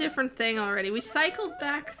go do a different thing already? We cycled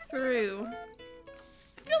back through.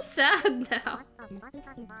 I feel sad now.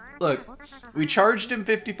 Look, we charged him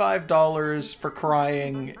 $55 for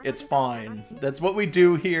crying. It's fine. That's what we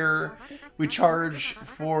do here. We charge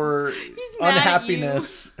for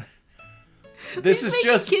unhappiness. This is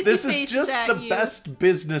just the best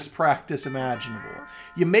business practice imaginable.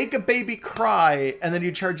 You make a baby cry and then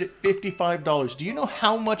you charge it $55. Do you know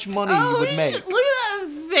how much money you would make? Look at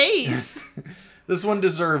that face. This one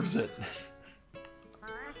deserves it.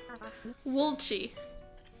 Wolchi.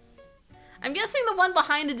 I'm guessing the one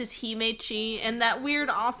behind it is Hime Chi, and that weird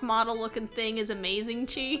off-model looking thing is Amazing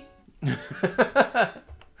Chi.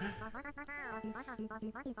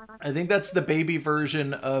 I think that's the baby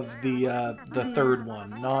version of the 3rd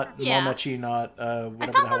one, not Mamechi, not whatever the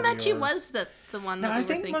hell. I thought Mamechi was the one. No, I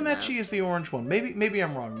think Mamechi is the orange one. Maybe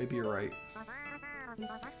I'm wrong. Maybe you're right.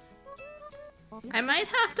 I might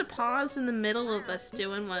have to pause in the middle of us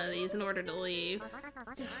doing one of these in order to leave.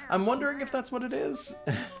 I'm wondering if that's what it is.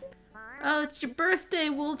 Oh, it's your birthday,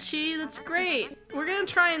 Wolchi. That's great. We're gonna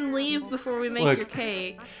try and leave before we make your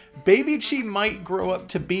cake. Baby Chi might grow up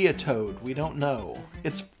to be a toad. We don't know.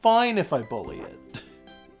 It's fine if I bully it.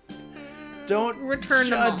 Don't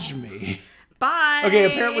judge me. Bye. Okay,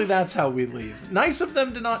 apparently that's how we leave. Nice of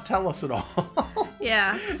them to not tell us at all.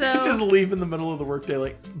 Yeah, so... just leave in the middle of the workday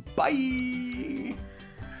like, bye!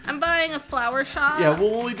 I'm buying a flower shop. Yeah,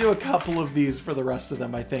 we'll only do a couple of these for the rest of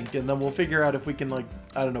them, I think. And then we'll figure out if we can, like,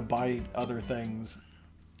 I don't know, buy other things.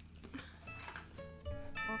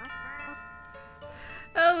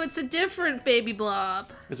 Oh, it's a different baby blob.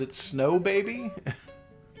 Is it Snow Baby?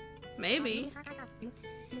 Maybe.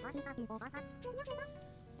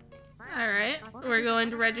 Alright, we're going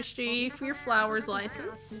to registry for your flowers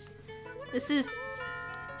license. This is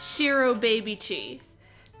Shiro Baby Chi.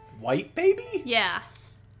 White Baby? Yeah.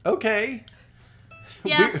 Okay.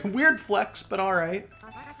 Yeah. Weird flex, but alright.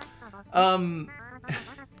 I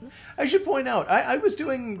should point out, I was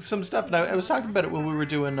doing some stuff, and I was talking about it when we were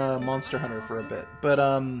doing Monster Hunter for a bit, but,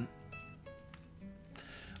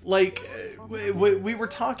 like, we were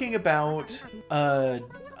talking about,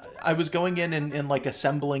 I was going in and like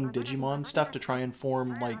assembling Digimon stuff to try and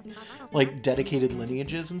form like dedicated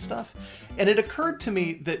lineages and stuff. And it occurred to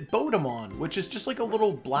me that Bodemon, which is just like a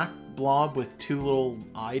little black blob with 2 little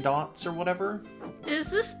eye dots or whatever. Is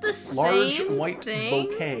this the large same white thing?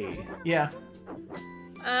 bouquet. Yeah.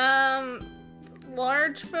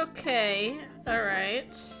 Large bouquet. All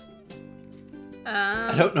right.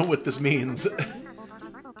 I don't know what this means.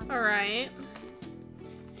 All right.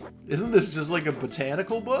 Isn't this just like a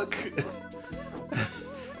botanical book?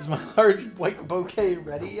 Is my large white bouquet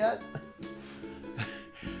ready yet?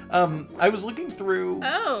 I was looking through...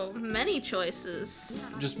 Oh, many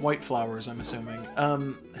choices. Just white flowers, I'm assuming.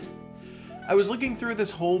 I was looking through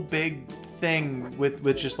this whole big thing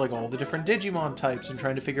with just like all the different Digimon types and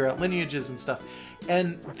trying to figure out lineages and stuff.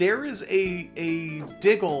 And there is a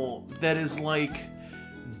Diggle that is like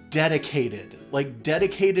dedicated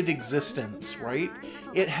existence, right?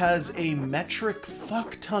 It has a metric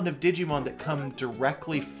fuck ton of Digimon that come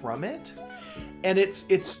directly from it, and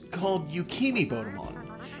it's called Yukimi Bodemon.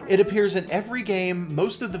 It appears in every game.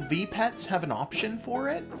 Most of the V-Pets have an option for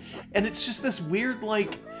it, and it's just this weird,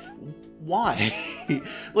 like, why?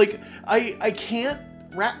 Like, I can't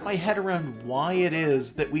wrap my head around why it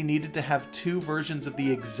is that we needed to have 2 versions of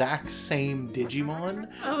the exact same Digimon.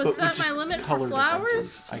 Oh, is that my limit for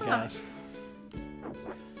flowers? I guess.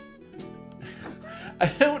 I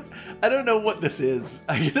don't know what this is.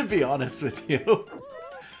 I'm gonna be honest with you.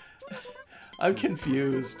 I'm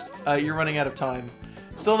confused. You're running out of time.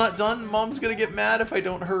 Still not done? Mom's gonna get mad if I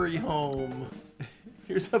don't hurry home.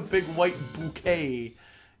 Here's a big white bouquet.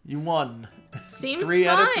 You won. Seems 3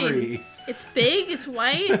 fine. out of 3. It's big, it's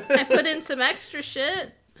white. I put in some extra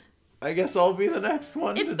shit. I guess I'll be the next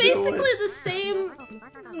one. It's to basically do it. the same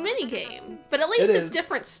minigame, but at least it's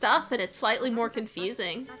different stuff and it's slightly more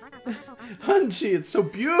confusing. Hunchi, it's so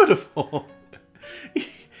beautiful.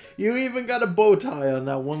 You even got a bow tie on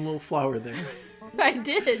that one little flower there. I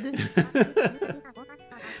did.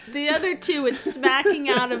 The other 2, it's smacking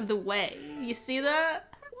out of the way. You see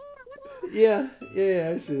that? Yeah,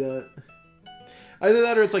 I see that. Either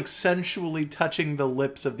that or it's like sensually touching the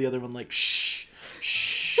lips of the other one, like shh,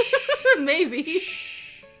 shh. Maybe.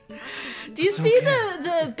 Shh. Do you It's see okay.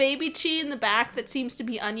 the baby chi in the back that seems to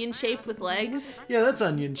be onion shaped with legs? Yeah, that's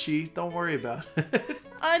onion chi. Don't worry about it.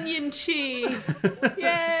 Onion chi.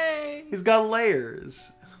 Yay. He's got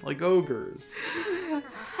layers, like ogres.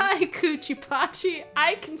 Hi, Kuchipachi.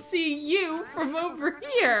 I can see you from over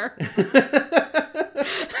here.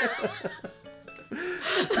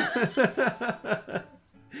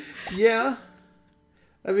 Yeah.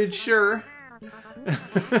 I mean, sure.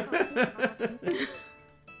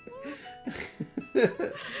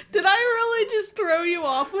 Did I really just throw you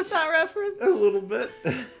off with that reference? A little bit.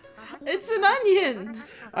 It's an onion.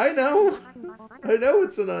 I know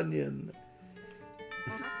it's an onion.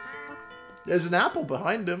 There's an apple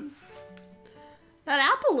behind him. That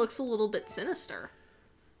apple looks a little bit sinister.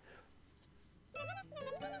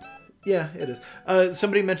 Yeah, it is.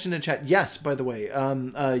 Somebody mentioned in chat, yes, by the way,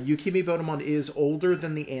 Yukimi Bodemon is older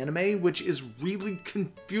than the anime, which is really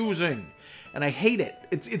confusing. And I hate it.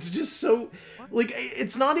 It's just so... Like,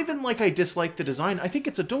 it's not even like I dislike the design. I think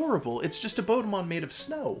it's adorable. It's just a Bodemon made of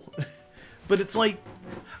snow. But it's like...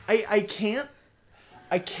 I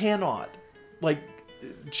cannot, like,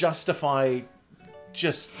 justify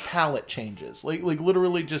just palette changes. Like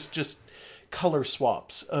literally just color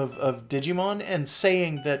swaps of Digimon and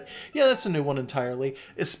saying that, yeah, that's a new one entirely.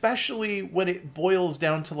 Especially when it boils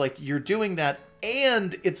down to, like, you're doing that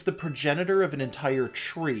and it's the progenitor of an entire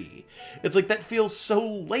tree. It's like, that feels so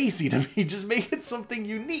lazy to me. Just make it something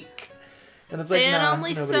unique. And it's like, They had nah,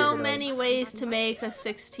 only nobody so ever does. many ways to make a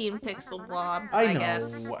 16 pixel blob, I know.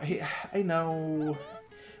 guess. I know.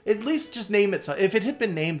 At least just name it. If it had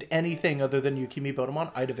been named anything other than Yukimi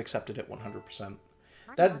Bodemon, I'd have accepted it 100%.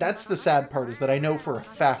 That's the sad part, is that I know for a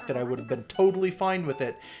fact that I would have been totally fine with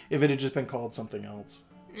it if it had just been called something else.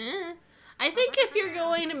 I think if you're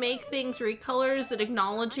going to make things recolors, that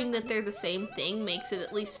acknowledging that they're the same thing makes it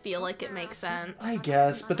at least feel like it makes sense. I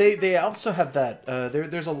guess, but they also have that,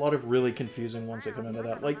 there's a lot of really confusing ones that come into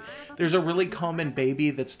that. Like, there's a really common baby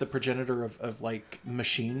that's the progenitor of like,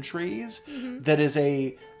 machine trees, that is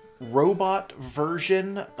a robot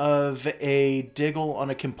version of a Diggle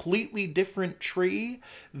on a completely different tree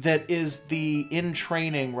that is the in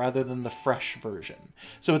training rather than the fresh version.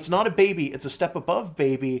 So it's not a baby, it's a step above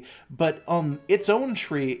baby, but on its own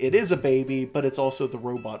tree, it is a baby, but it's also the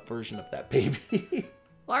robot version of that baby.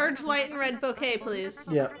 Large white and red bouquet, please.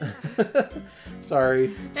 Yeah.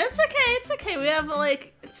 Sorry. It's okay. We have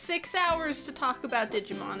like 6 hours to talk about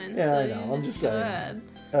Digimon, and Yeah, so I know. I'm just go saying. ahead.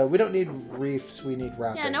 We don't need reefs, we need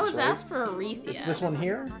wrappings, Yeah, no one's right? asked for a wreath yet. It's this one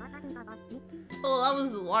here? Well, that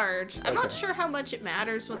was the large. I'm not Okay. sure how much it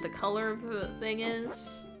matters what the color of the thing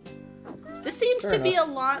is. This seems Fair to be a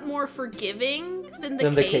enough. lot more forgiving than the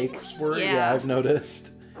Than cakes. the cakes were? Yeah, I've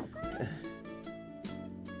noticed.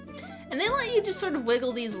 And they let you just sort of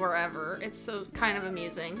wiggle these wherever. It's so kind of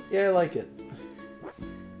amusing. Yeah, I like it.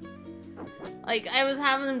 Like, I was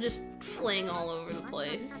having them just fling all over the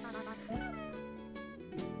place.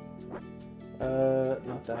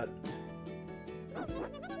 Not that.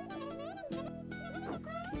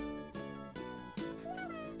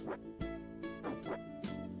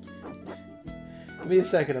 Give me a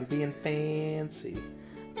second, I'm being fancy.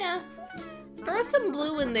 Yeah. Throw some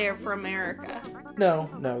blue in there for America. No,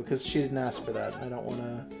 because she didn't ask for that. I don't want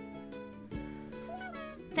to...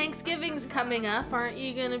 Thanksgiving's coming up. Aren't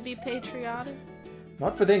you gonna be patriotic?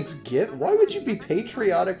 Not for Thanksgiving? Why would you be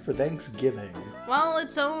patriotic for Thanksgiving? Well,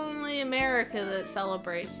 it's only America that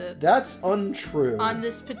celebrates it. That's untrue. On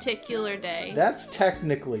this particular day. That's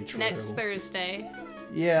technically true. Next Thursday.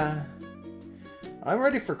 Yeah. I'm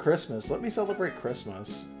ready for Christmas. Let me celebrate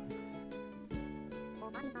Christmas.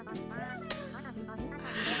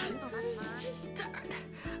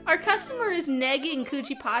 Our customer is negging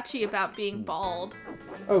Kuchipachi about being bald.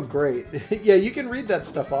 Oh, great. Yeah, you can read that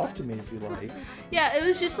stuff off to me if you like. Yeah, it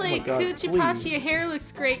was just Oh my like, God, Kuchipachi, please. your hair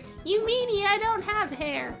looks great. You meanie, I don't have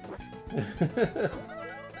hair.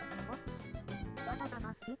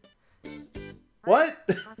 What?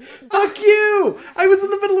 Fuck you! I was in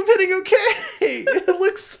the middle of hitting okay! It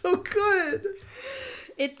looks so good!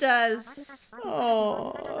 It does.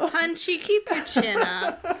 Oh. Hunchy, keep your chin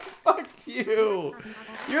up. Fuck you!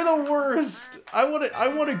 You're the worst! I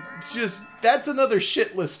wanna just... That's another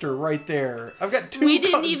shit lister right there. I've got two We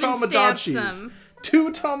didn't even stamp Tamagotchis. them. 2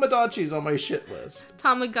 Tamagotchis on my shit list.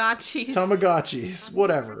 Tamagotchis. Tamagotchis.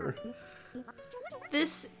 Whatever.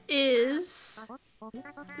 This is...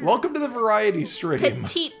 Welcome to the variety stream.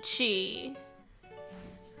 Petichi.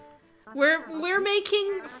 We're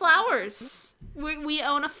making flowers. We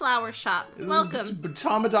own a flower shop. Welcome.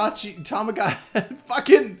 Tamagotchi...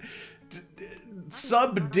 fucking...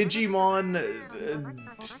 Sub-Digimon...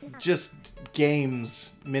 just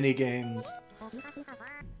games. Mini-games.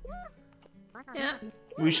 Yeah.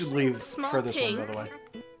 We should leave Small for this pink. one, by the way.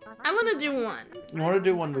 I'm gonna do one. You want to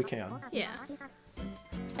do one, we can. Yeah.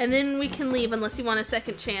 And then we can leave unless you want a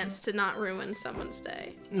second chance to not ruin someone's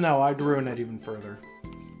day. No, I'd ruin it even further.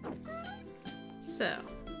 So,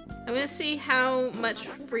 I'm gonna see how much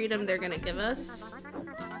freedom they're gonna give us.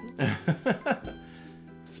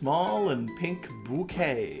 Small and pink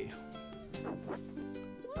bouquet.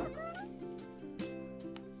 No.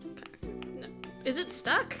 Is it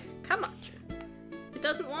stuck? Come on. It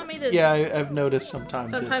doesn't want me to... Yeah, I've noticed sometimes.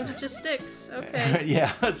 Sometimes it just sticks. Okay.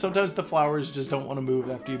 Yeah, sometimes the flowers just don't want to move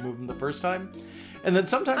after you move them the first time. And then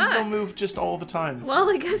sometimes Fuck. they'll move just all the time. Well,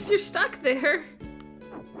 I guess you're stuck there.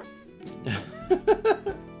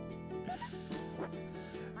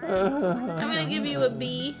 I'm gonna give you a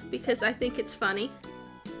B because I think it's funny.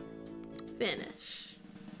 Finish.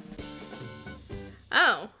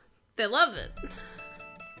 Oh, they love it.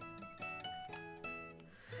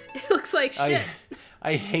 It looks like shit.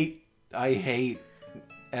 I hate I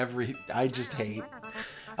just hate.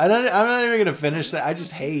 I'm not even gonna finish that. I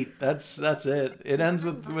just hate. That's it. It ends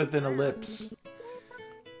with an ellipse.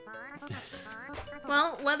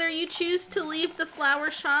 Well, whether you choose to leave the flower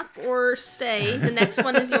shop or stay, the next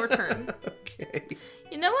one is your turn. Okay.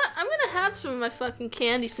 You know what? I'm gonna have some of my fucking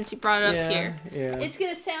candy since you brought it up here. Yeah. It's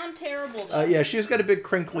gonna sound terrible though. Yeah, she's got a big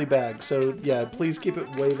crinkly bag, so yeah, please keep it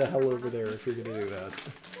way the hell over there if you're gonna do that.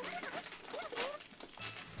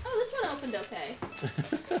 Oh, this one opened okay.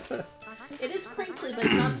 It is crinkly, but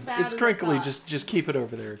it's not as bad It's as crinkly, I thought. just keep it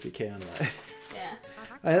over there if you can. Yeah.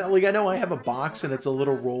 I know I have a box and it's a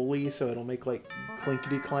little rolly, so it'll make like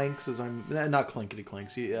clinkety clanks as I'm not clinkety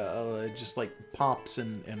clanks, just like pops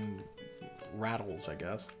and rattles, I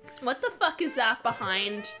guess. What the fuck is that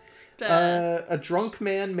behind? A drunk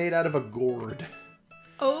man made out of a gourd.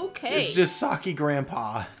 Okay. It's just Saki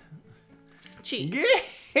Grandpa. Cheap.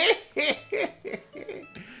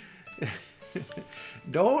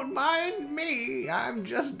 Don't mind me. I'm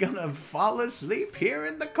just gonna fall asleep here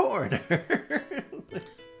in the corner.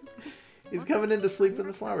 He's coming in to sleep in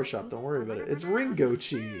the flower shop. Don't worry about it. It's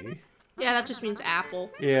Ringochi. Yeah, that just means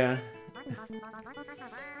apple. Yeah.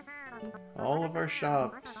 All of our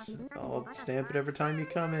shops. I'll stamp it every time you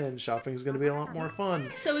come in. Shopping's gonna be a lot more fun.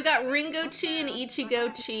 So we got Ringo-chi and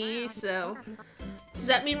Ichigo-chi, so... Does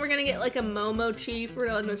that mean we're gonna get like a Momo-chi for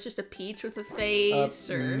one that's just a peach with a face,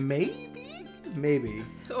 or... Maybe? Maybe.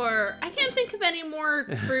 Or, I can't think of any more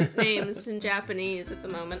fruit names in Japanese at the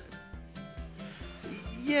moment.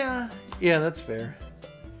 Yeah, that's fair.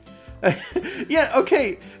 Yeah,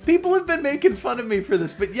 okay, people have been making fun of me for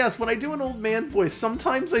this, but yes, when I do an old man voice,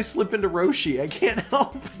 sometimes I slip into Roshi. I can't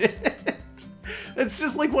help it. It's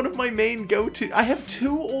just like one of my main go-to. I have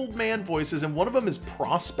 2 old man voices, and one of them is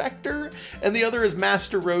Prospector, and the other is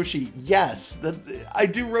Master Roshi. Yes, I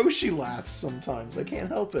do Roshi laughs sometimes. I can't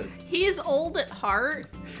help it. He is old at heart,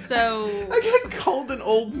 so... I got called an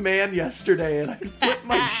old man yesterday, and I flipped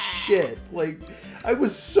my shit. Like, I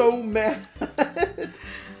was so mad.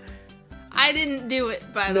 I didn't do it,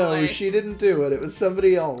 by the way. No, she didn't do it. It was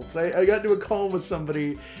somebody else. I got into a call with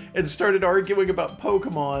somebody and started arguing about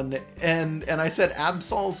Pokemon, and I said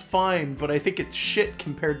Absol's fine, but I think it's shit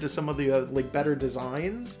compared to some of the like better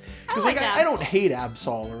designs. Because I don't hate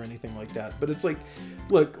Absol or anything like that, but it's like,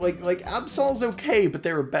 look, like Absol's okay, but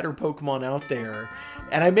there are better Pokemon out there,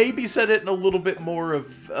 and I maybe said it in a little bit more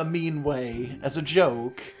of a mean way as a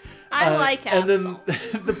joke. I like Absol. And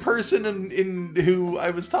then the person in who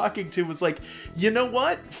I was talking to was like, you know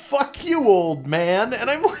what? Fuck you, old man. And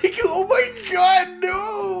I'm like, oh my god,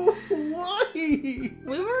 no! Why? We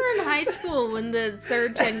were in high school when the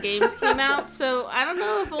 3rd gen games came out, so I don't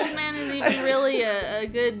know if old man is even really a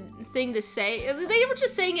good thing to say. They were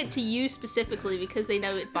just saying it to you specifically because they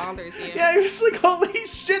know it bothers you. Yeah, I was like, holy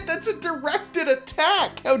shit, that's a directed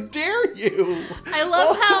attack. How dare you? I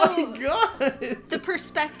love how my god. The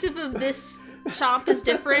perspective of this shop is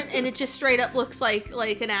different, and it just straight up looks like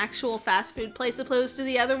an actual fast food place opposed to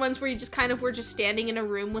the other ones where you just kind of were just standing in a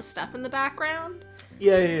room with stuff in the background.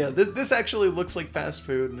 Yeah. This actually looks like fast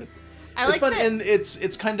food, and it's fun, and it's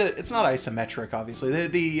not isometric, obviously.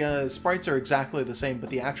 The sprites are exactly the same,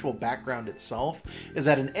 but the actual background itself is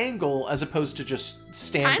at an angle as opposed to just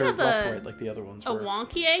standard kind of left-right like the other ones were. A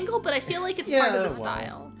wonky angle, but I feel like it's part of the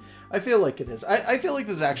style. I feel like it is. I feel like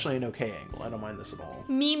this is actually an okay angle. I don't mind this at all.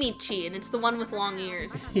 Mimichi, and it's the one with long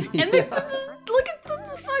ears. Yeah. And look at the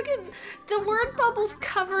fucking... The word bubbles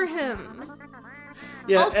cover him.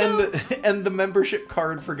 Yeah, also, and the membership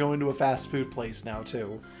card for going to a fast food place now,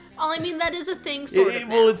 too. Well, I mean, that is a thing, sort of.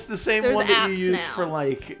 Well, it's the same There's one that you use now. for,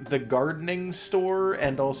 like, the gardening store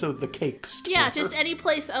and also the cake store. Yeah, just any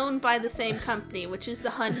place owned by the same company, which is the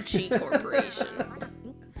Hunchi Corporation.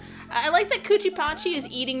 I like that Kuchipachi is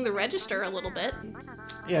eating the register a little bit.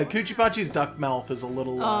 Yeah, Kuchipachi's duck mouth is a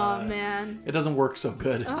little... Oh, man. It doesn't work so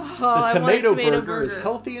good. Oh, the tomato burger is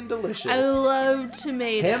healthy and delicious. I love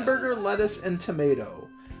tomatoes. Hamburger, lettuce, and tomato.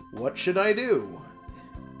 What should I do?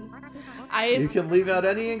 You can leave out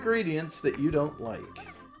any ingredients that you don't like.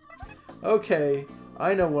 Okay,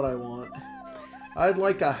 I know what I want. I'd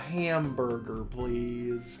like a hamburger,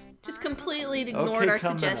 please. Just completely ignored our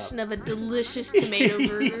suggestion of a delicious tomato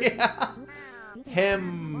burger. Yeah.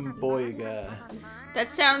 Hamburger. That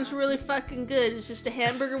sounds really fucking good. It's just a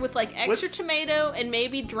hamburger with like extra tomato and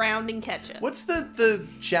maybe drowned in ketchup. What's the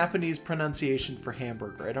Japanese pronunciation for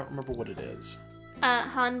hamburger? I don't remember what it is.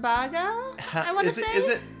 Hanbaga? I want to say. Is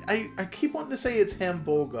it? I keep wanting to say it's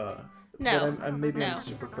hamburger. No. But maybe I'm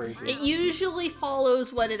super crazy. It usually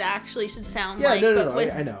follows what it actually should sound like. Yeah, no,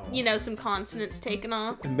 with, I know. You know, some consonants taken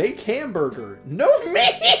off. Make hamburger. No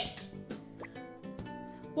meat!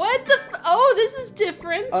 What the oh, this is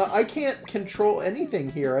different. I can't control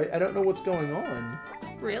anything here. I don't know what's going on.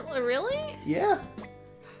 Really? Yeah.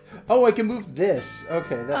 Oh, I can move this.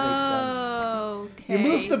 Okay, that makes sense. Oh, okay. You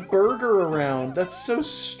move the burger around. That's so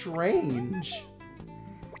strange.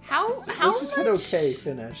 How Let's just hit OK,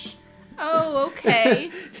 finish. Oh,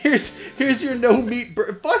 okay. here's your no meat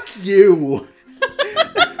burger. Fuck you.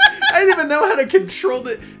 I didn't even know how to control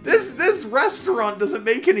it. This restaurant doesn't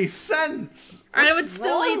make any sense. I would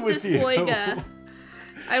still eat this boiga.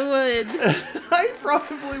 I would. I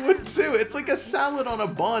probably would too. It's like a salad on a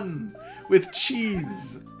bun with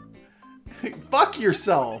cheese. Fuck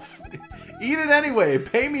yourself. Eat it anyway.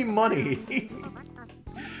 Pay me money.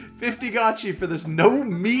 50 gotchi for this no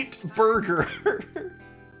meat burger.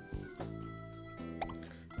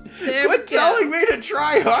 Quit telling me to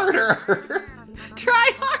try harder.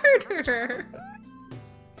 Try harder.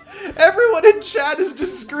 Everyone in chat is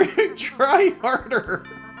just screaming, try harder.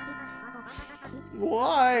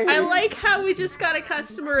 Why? I like how we just got a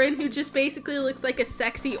customer in who just basically looks like a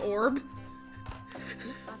sexy orb.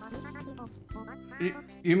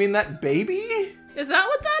 You mean that baby? Is that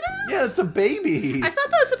what that is? Yeah, it's a baby. I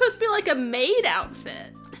thought that was supposed to be like a maid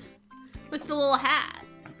outfit. With the little hat.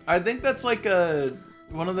 I think that's like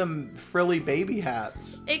one of them frilly baby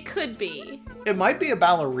hats. It could be. It might be a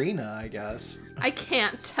ballerina, I guess. I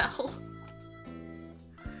can't tell.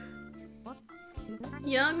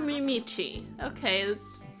 Young Mimichi. Okay,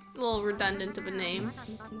 that's a little redundant of a name.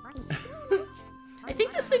 I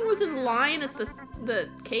think this thing was in line at the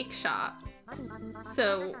cake shop.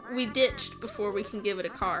 So we ditched before we can give it a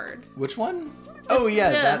card. Which one? Oh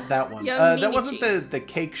yeah, that one. That wasn't the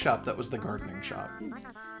cake shop, that was the gardening shop.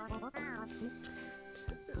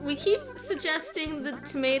 We keep suggesting the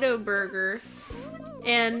tomato burger,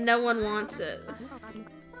 and no one wants it.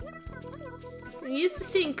 I'm used to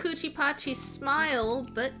seeing Kuchipachi smile,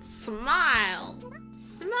 but smile!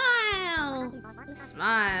 Smile!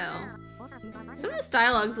 Smile. Some of this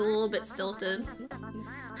dialogue's a little bit stilted.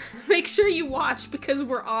 Make sure you watch because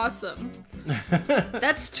we're awesome.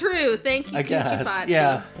 That's true. Thank you, I guess.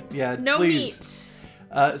 Kuchipachi. Yeah, no please.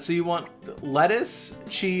 meat. So you want lettuce,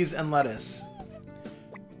 cheese, and lettuce.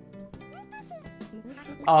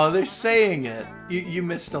 Oh, they're saying it. You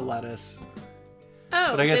missed a lettuce.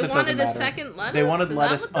 Oh, but I guess they it doesn't wanted a matter. second lettuce? They wanted Is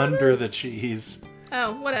lettuce that what that under is? the cheese.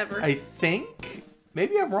 Oh, whatever. I think.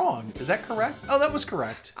 Maybe I'm wrong. Is that correct? Oh, that was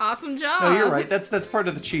correct. Awesome job. No, you're right. That's part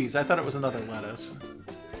of the cheese. I thought it was another lettuce.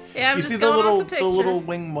 Yeah, I'm you just see going off the picture. little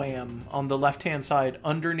wing wham on the left-hand side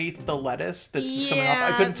underneath the lettuce that's just coming off? I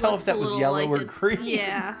Yeah, couldn't it tell if looks that a was little yellow like or green.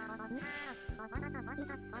 Yeah.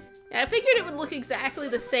 I figured it would look exactly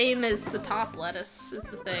the same as the top lettuce is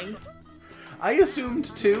the thing. I assumed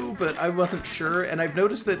too, but I wasn't sure, and I've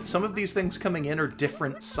noticed that some of these things coming in are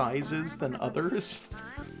different sizes than others,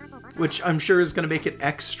 which I'm sure is going to make it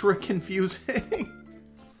extra confusing.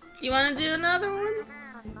 You want to do another one?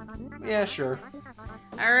 Yeah, sure.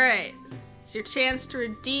 Alright. It's your chance to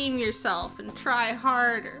redeem yourself and try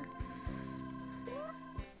harder.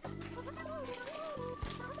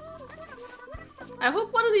 I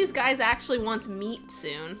hope one of these guys actually wants meat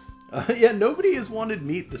soon. Yeah, nobody has wanted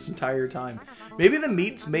meat this entire time. Maybe the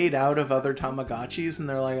meat's made out of other Tamagotchis, and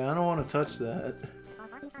they're like, I don't want to touch that.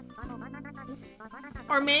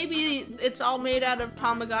 Or maybe it's all made out of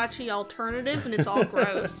Tamagotchi alternative and it's all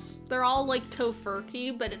gross. They're all like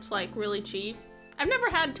tofurkey, but it's like really cheap. I've never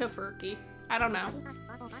had tofurkey. I don't know.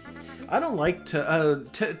 I don't like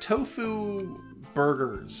tofu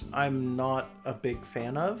burgers. I'm not a big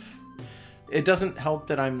fan of. It doesn't help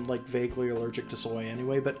that I'm like vaguely allergic to soy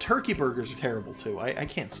anyway, but turkey burgers are terrible too. I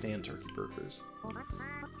can't stand turkey burgers.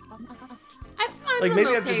 I find Like them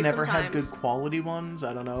maybe I've just okay never had sometimes. good quality ones.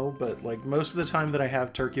 I don't know, but like most of the time that I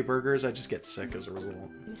have turkey burgers, I just get sick as a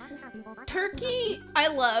result. Turkey, I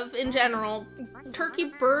love in general.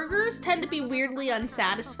 Turkey burgers tend to be weirdly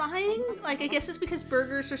unsatisfying. Like, I guess it's because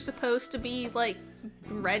burgers are supposed to be like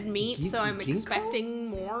red meat, so I'm Ginkgo? expecting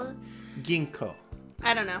more. Ginkgo.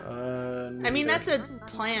 I don't know. I mean, that's a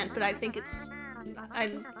plant, but I think it's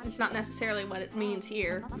not necessarily what it means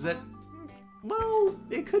here. Is that? Well,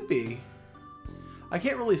 it could be. I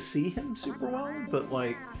can't really see him super well, but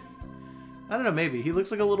like, I don't know, maybe. He looks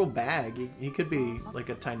like a little bag. He could be like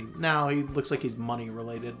a tiny... No, he looks like he's money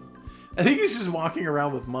related. I think he's just walking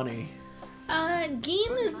around with money.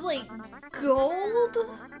 Geen is like gold,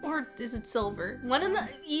 or is it silver? One of the...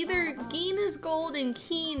 Either Geen is gold and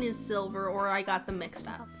Keen is silver, or I got them mixed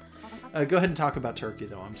up. Go ahead and talk about turkey,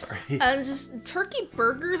 though. I'm sorry. Just turkey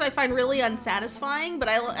burgers I find really unsatisfying, but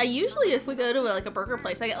I usually, if we go to like a burger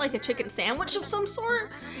place, I get like a chicken sandwich of some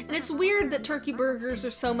sort, and it's weird that turkey burgers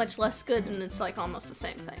are so much less good and it's like almost the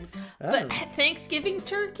same thing. Oh. But Thanksgiving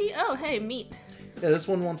turkey, oh hey, meat. Yeah, this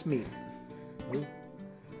one wants meat. Ooh.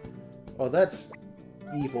 Oh, that's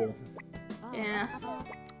evil. Yeah,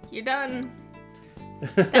 you're done.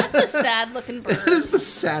 That's a sad looking burger. That is the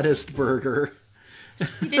saddest burger.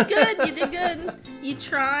 You did good, you did good. You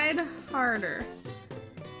tried harder.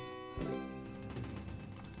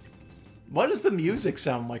 Why does the music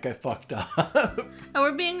sound like I fucked up? Oh,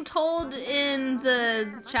 we're being told in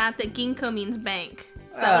the chat that Ginkgo means bank.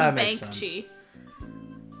 So That that makes was sense. Bank-chi.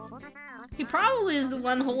 He probably is the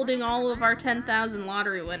one holding all of our 10,000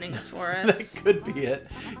 lottery winnings for us. That could be it.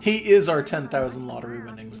 He is our 10,000 lottery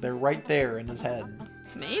winnings. They're right there in his head.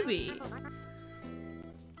 Maybe.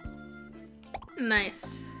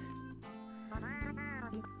 Nice.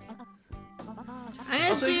 I'm gonna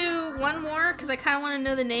Also, do one more because I kind of want to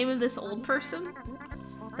know the name of this old person.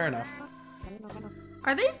 Fair enough.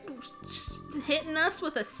 Are they hitting us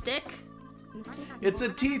with a stick? It's a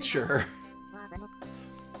teacher.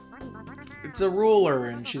 It's a ruler,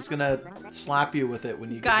 and she's gonna slap you with it when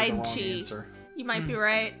you get the wrong Guide-chi. answer. You might be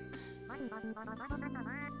right.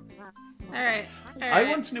 Alright. I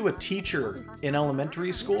once knew a teacher in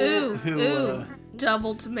elementary school Ooh, who ooh.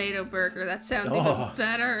 double tomato burger. That sounds even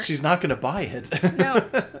better. She's not gonna buy it. No.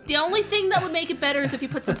 The only thing that would make it better is if you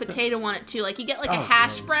put some potato on it too. Like you get like a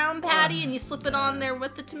hash brown patty and you slip it on there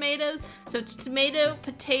with the tomatoes. So it's tomato,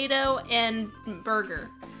 potato, and burger.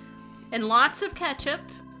 And lots of ketchup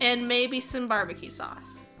and maybe some barbecue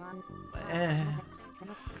sauce.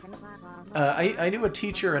 I knew a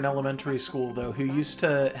teacher in elementary school, though, who used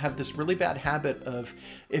to have this really bad habit of,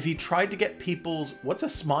 if he tried to get people's... What's a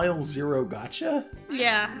Smile Zero Gotcha?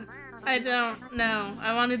 Yeah, I don't know.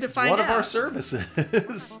 I wanted to find out. One of our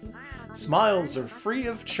services. Smiles are free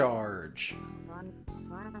of charge.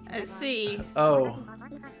 I see. Oh.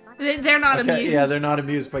 They're not amused. Yeah, they're not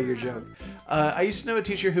amused by your joke. I used to know a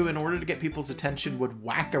teacher who, in order to get people's attention, would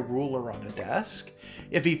whack a ruler on a desk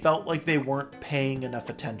if he felt like they weren't paying enough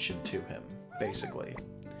attention to him, basically.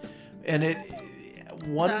 And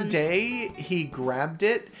one day, he grabbed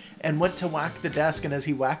it and went to whack the desk, and as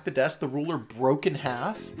he whacked the desk, the ruler broke in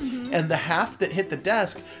half, and the half that hit the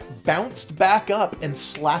desk bounced back up and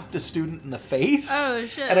slapped a student in the face. Oh,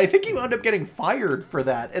 shit. And I think he wound up getting fired for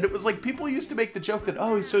that. And it was like, people used to make the joke that,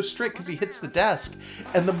 oh, he's so strict because he hits the desk.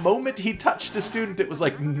 And the moment he touched a student, it was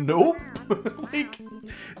like, nope. Like,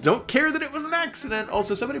 don't care that it was an accident.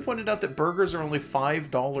 Also, somebody pointed out that burgers are only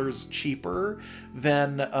 $5 cheaper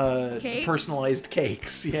than personalized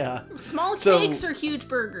cakes. Yeah. Small cakes or huge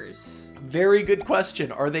burgers? Very good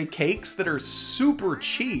question. Are they cakes that are super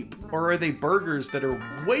cheap, or are they burgers that are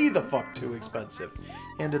way the fuck too expensive?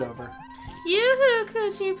 Hand it over. Yoo-hoo,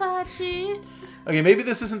 Coochie Pachi. Okay, maybe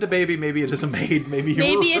this isn't a baby, maybe it is a maid, maybe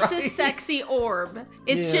it's a sexy orb.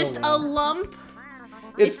 It's just a lump.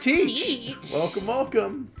 It's Teach. Welcome,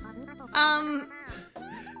 welcome.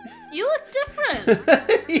 You look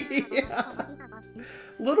different. Yeah.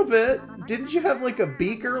 A little bit. Didn't you have like a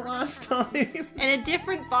beaker last time? And a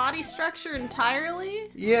different body structure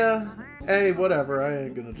entirely? Yeah. Hey, whatever. I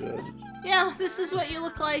ain't gonna judge. Yeah, this is what you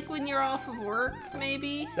look like when you're off of work,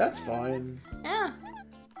 maybe. That's fine. Yeah.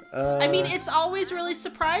 I mean, it's always really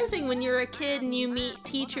surprising when you're a kid and you meet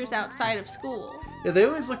teachers outside of school. Yeah, they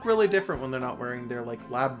always look really different when they're not wearing their, like,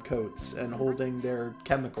 lab coats and holding their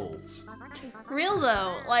chemicals. Real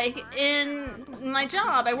though, like in my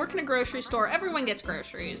job, I work in a grocery store. Everyone gets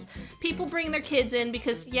groceries. People bring their kids in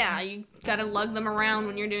because, yeah, you gotta lug them around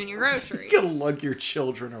when you're doing your groceries. You gotta lug your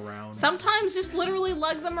children around. Sometimes just literally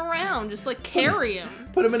lug them around, just like carry them.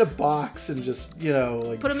 Put them in a box and just, you know,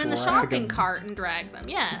 like put them in the shopping cart and drag them.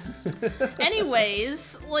 Yes.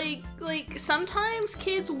 Anyways, like sometimes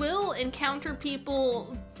kids will encounter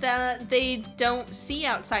people that they don't see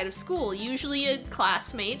outside of school. Usually a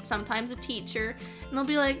classmate, sometimes a teacher, and they'll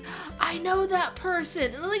be like, I know that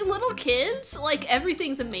person. And like little kids, like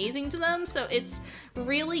everything's amazing to them, so it's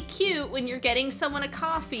really cute when you're getting someone a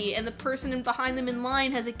coffee and the person behind them in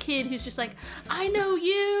line has a kid who's just like, I know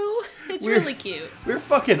you. It's really cute. We're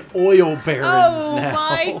fucking oil barons now. Oh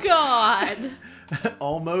my god.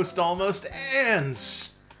 Almost, and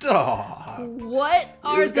stop. What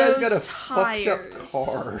are this guy's those got a tires? fucked up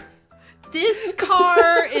car. This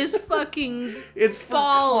car is fucking It's for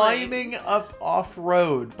falling. climbing up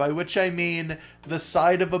off-road, by which I mean the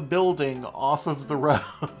side of a building off of the road.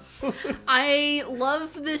 I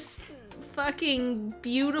love this fucking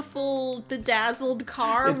beautiful bedazzled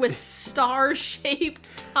car with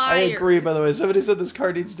star-shaped tires. I agree, by the way. Somebody said this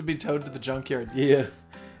car needs to be towed to the junkyard. Yeah.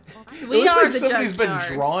 We it looks are like the somebody's junkyard.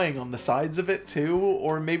 been drawing on the sides of it too,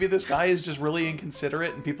 or maybe this guy is just really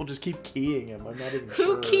inconsiderate and people just keep keying him. I'm not even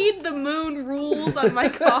sure. Who keyed the moon rules on my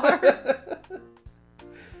car?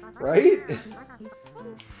 Right?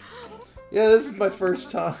 Yeah, this is my first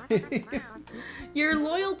time. Your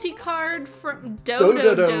loyalty card from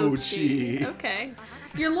Dododochi. Dododochi. Okay.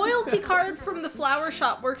 Your loyalty card from the flower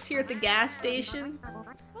shop works here at the gas station.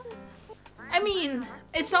 I mean,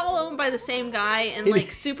 it's all owned by the same guy, and like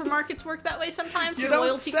supermarkets work that way sometimes. You Your don't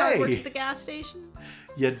loyalty say. card works at the gas station.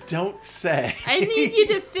 You don't say. I need you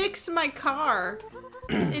to fix my car.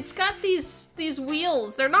 It's got these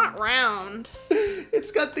wheels. They're not round.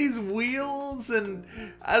 It's got these wheels and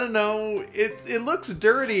I don't know, it looks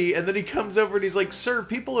dirty, and then he comes over and he's like, sir,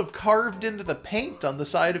 people have carved into the paint on the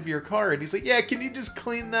side of your car. And he's like, yeah, can you just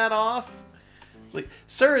clean that off? It's like,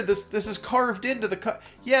 sir, this is carved into the car.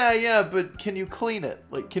 Yeah, but can you clean it?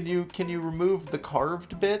 Like, can you remove the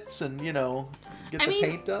carved bits and, you know, get the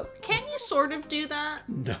paint up? Can't you sort of do that?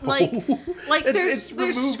 No. Like it's there's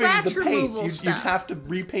removing scratch the paint. removal You'd stuff. have to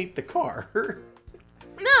repaint the car.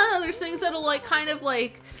 No, there's things that'll like kind of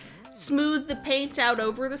like smooth the paint out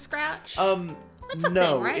over the scratch. That's a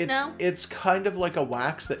thing, right? It's kind of like a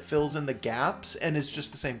wax that fills in the gaps and is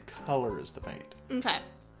just the same color as the paint. Okay.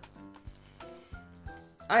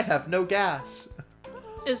 I have no gas.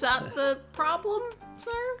 Is that the problem,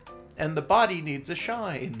 sir? And the body needs a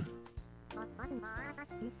shine.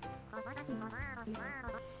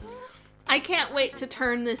 I can't wait to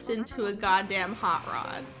turn this into a goddamn hot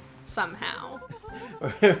rod. Somehow.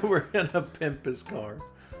 We're gonna pimp his car.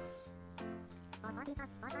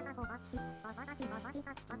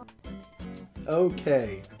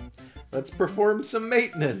 Okay. Let's perform some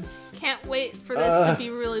maintenance. Can't wait for this to be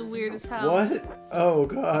really weird as hell. What? Oh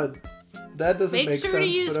god. That doesn't make sense, Make sure to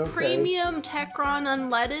use but okay. premium Techron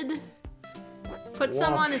unleaded. Put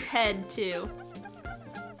some on his head, too.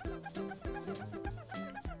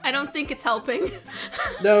 I don't think it's helping.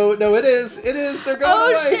 No, it is. It is. They're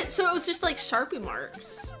going away. Oh, shit. So it was just like Sharpie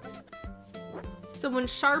marks. Someone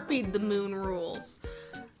Sharpied the moon rules.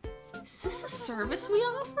 Is this a service we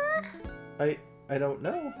offer? I don't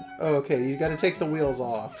know. Oh, okay. You gotta take the wheels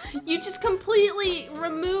off. You just completely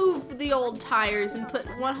remove the old tires and put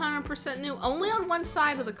 100% new. Only on one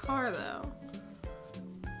side of the car, though.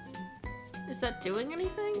 Is that doing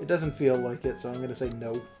anything? It doesn't feel like it, so I'm gonna say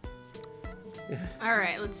no.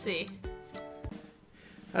 Alright, let's see.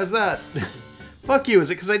 How's that? Fuck you.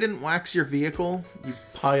 Is it because I didn't wax your vehicle? You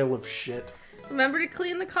pile of shit. Remember to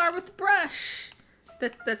clean the car with the brush.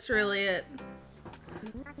 That's really it.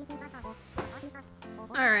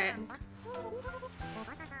 Alright.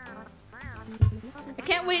 I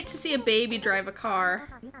can't wait to see a baby drive a car.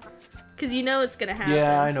 Because you know it's gonna happen.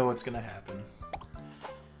 Yeah, I know what's gonna happen.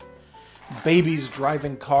 Babies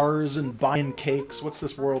driving cars and buying cakes. What's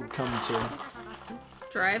this world come to?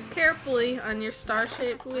 Drive carefully on your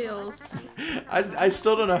star-shaped wheels. I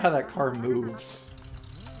still don't know how that car moves.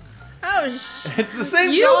 Oh, It's the same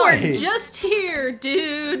you guy! were just here,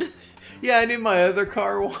 dude! Yeah, I need my other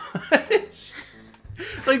car wash.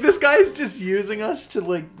 Like, this guy's just using us to,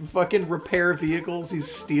 like, fucking repair vehicles he's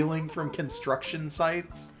stealing from construction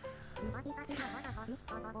sites.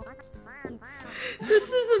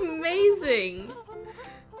 This is amazing!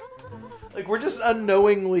 Like, we're just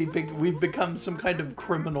unknowingly, we've become some kind of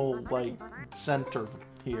criminal, like, center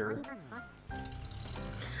here.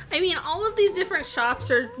 I mean, all of these different shops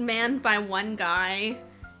are manned by one guy.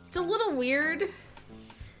 It's a little weird.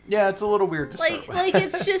 Yeah, it's a little weird to start with. Like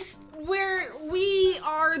it's just we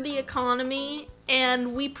are the economy,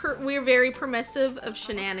 and we're very permissive of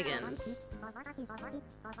shenanigans.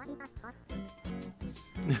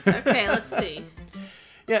 Okay, let's see.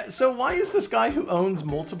 Yeah, so why is this guy who owns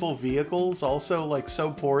multiple vehicles also, like,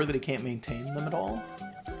 so poor that he can't maintain them at all?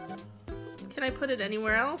 Can I put it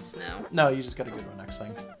anywhere else? No. No, you just gotta go to the next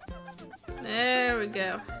thing. There we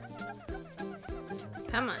go.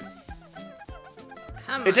 Come on.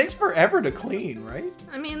 Come on. It takes forever to clean, right?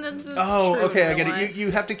 I mean, that's true okay, I in get real it. life.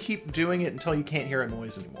 You have to keep doing it until you can't hear a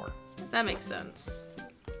noise anymore. That makes sense.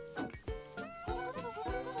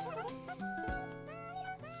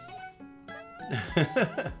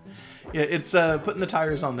 Yeah, it's putting the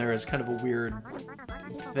tires on there is kind of a weird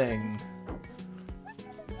thing.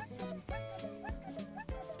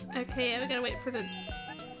 Okay, we gotta wait for the...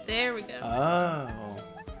 There we go. Oh.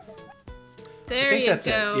 There you that's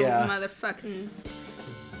go, it, yeah. motherfucking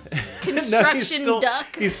construction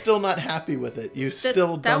duck. He's still not happy with it. You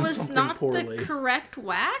still done something poorly. That was not the correct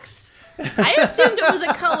wax? I assumed it was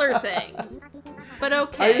a color thing. But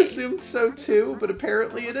okay. I assumed so too, but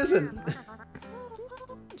apparently it isn't.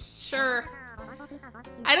 Sure.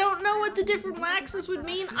 I don't know what the different waxes would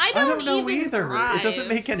mean. I don't know even either. drive. It doesn't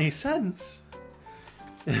make any sense.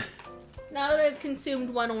 Now that I've consumed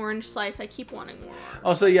one orange slice, I keep wanting more.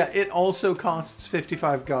 Also, yeah, it also costs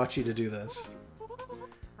 55 gotchi to do this.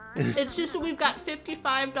 It's just that we've got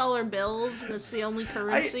 $55 bills, and it's the only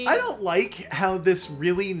currency. I don't like how this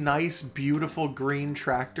really nice, beautiful green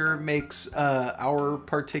tractor makes our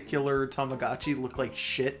particular Tamagotchi look like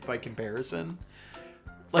shit by comparison.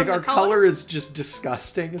 Like, our color is just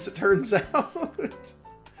disgusting, as it turns out.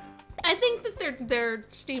 I think that their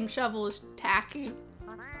steam shovel is tacky.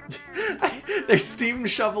 Their steam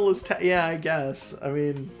shovel is yeah, I guess. I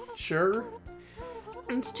mean, sure.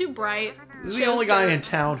 It's too bright. This is the only guy in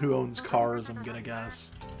town who owns cars, I'm gonna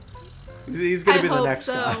guess. He's gonna be the next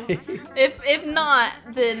guy. If not,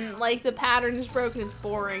 then, like, the pattern is broken, it's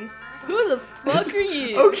boring. Who the fuck are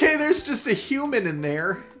you? Okay, there's just a human in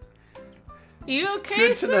there. You okay, Good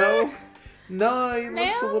to sir? know. No, he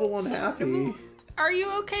looks a little unhappy. Are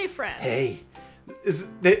you okay, friend? Hey,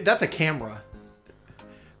 that's a camera.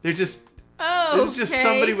 They're just... Oh, this is just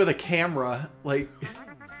somebody with a camera, like...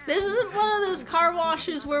 This isn't one of those car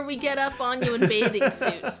washes where we get up on you in bathing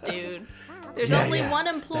suits, dude. There's only one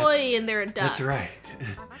employee and they're a duck. That's right.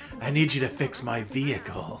 I need you to fix my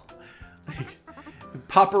vehicle.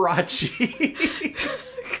 Paparazzi.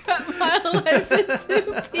 my life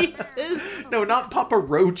into pieces. No, not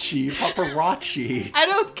paparochi, paparazzi. I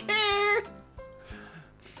don't care.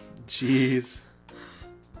 Jeez.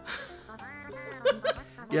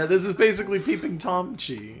 Yeah, this is basically Peeping Tom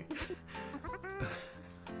Chi.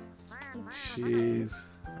 Jeez.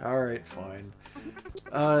 Alright, fine.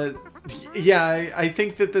 Yeah, I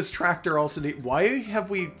think that this tractor also why have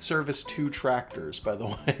we serviced 2 tractors, by the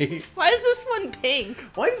way? Why is this one pink?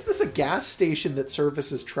 Why is this a gas station that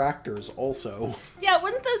services tractors also? Yeah,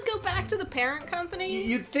 wouldn't those go back to the parent company?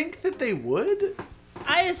 You'd think that they would?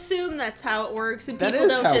 I assume that's how it works, and that people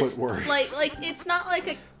is don't how just it works. like it's not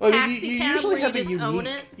like a taxi cab where you just own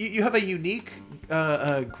it. You have a unique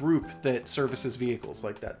group that services vehicles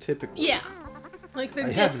like that typically. Yeah, like they're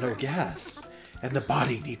I have no gas, and the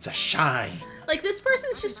body needs a shine. Like this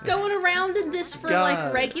person's just going around in this for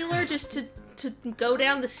like regular, just to go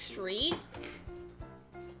down the street.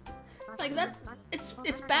 Like that, it's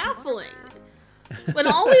baffling. When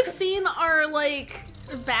all we've seen are like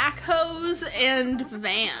backhoes and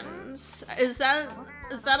vans. Is that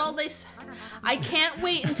all they? I can't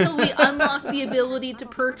wait until we unlock the ability to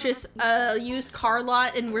purchase a used car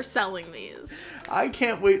lot and we're selling these. I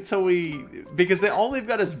can't wait till because all they've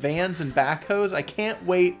got is vans and backhoes. I can't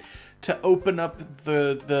wait to open up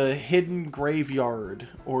the hidden graveyard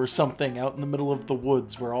or something out in the middle of the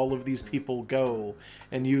woods where all of these people go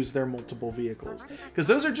and use their multiple vehicles. Because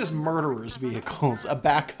those are just murderers' vehicles. A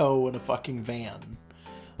backhoe and a fucking van.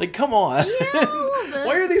 Like, come on. Yeah,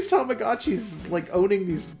 why are these Tamagotchis, like, owning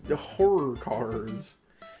these horror cars?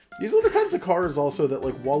 These are the kinds of cars, also, that,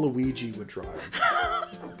 like, Waluigi would drive.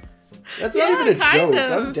 That's not even a joke.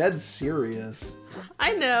 I'm dead serious.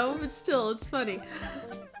 I know, but still, it's funny.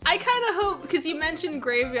 I kind of hope, because you mentioned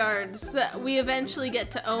graveyards, that we eventually get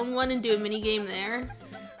to own one and do a minigame there.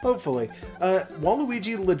 Hopefully.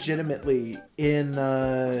 Waluigi legitimately, in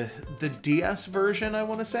the DS version, I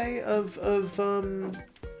want to say, of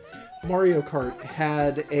Mario Kart,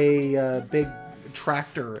 had a big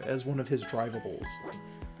tractor as one of his drivables.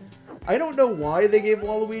 I don't know why they gave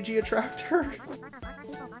Waluigi a tractor.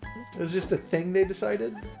 It was just a thing they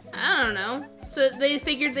decided. I don't know. So they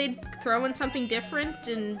figured they'd throw in something different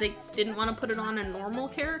and they didn't want to put it on a normal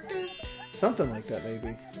character? Something like that,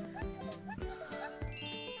 maybe.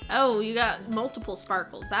 Oh, you got multiple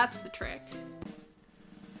sparkles. That's the trick.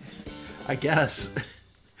 I guess.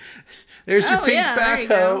 There's your pink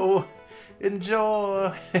backhoe.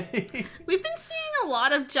 Enjoy. We've been seeing a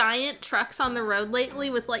lot of giant trucks on the road lately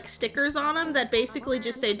with like stickers on them that basically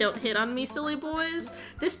just say "Don't hit on me, silly boys."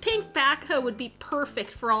 This pink backhoe would be perfect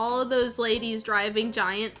for all of those ladies driving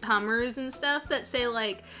giant Hummers and stuff that say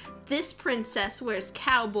like, "This princess wears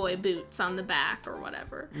cowboy boots" on the back or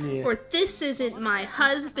whatever. Yeah. Or "This isn't my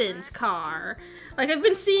husband's car." Like, I've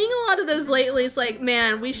been seeing a lot of those lately. It's like,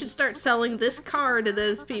 man, we should start selling this car to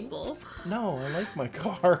those people. No, I like my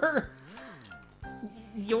car.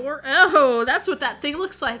 Oh, that's what that thing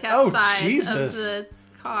looks like outside of the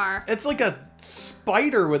car. It's like a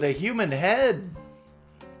spider with a human head.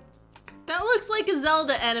 That looks like a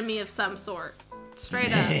Zelda enemy of some sort.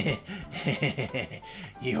 Straight up.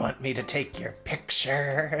 You want me to take your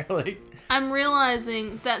picture? Like, I'm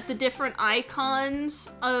realizing that the different icons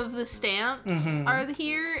of the stamps are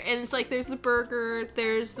here, and it's like there's the burger,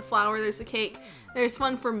 there's the flower, there's the cake, there's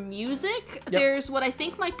one for music, there's what I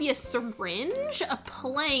think might be a syringe, a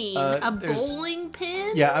plane, a bowling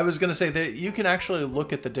pin. Yeah, I was gonna say that you can actually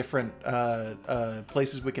look at the different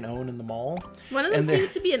places we can own in the mall. One of them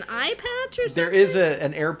seems to be an eye patch or something. There is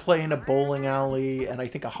an airplane, a bowling alley, and I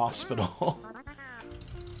think a hospital.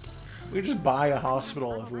 We can just buy a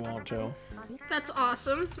hospital if we want to. That's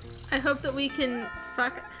awesome. I hope that we can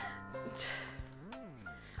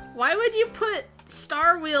Why would you put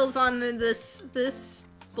star wheels on this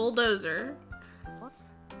bulldozer?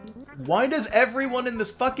 Why does everyone in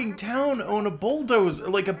this fucking town own a bulldozer,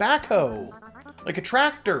 like a backhoe? Like a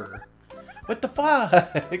tractor? What the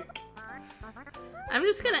fuck? I'm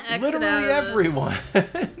just gonna exit Literally out of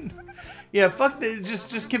everyone. Yeah, fuck,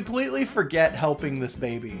 just completely forget helping this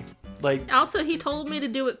baby. Like, also, he told me to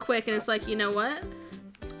do it quick, and it's like, you know what?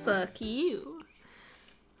 Fuck you.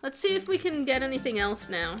 Let's see if we can get anything else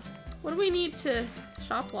now. What do we need to...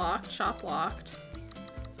 Shop locked, shop locked.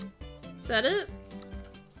 Is that it?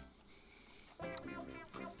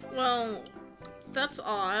 Well, that's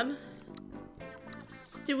odd.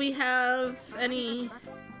 Do we have any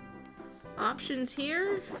options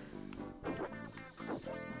here?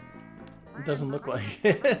 It doesn't look like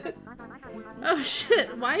it. Oh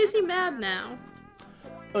shit, why is he mad now?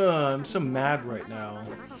 I'm so mad right now.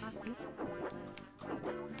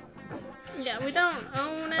 Yeah, we don't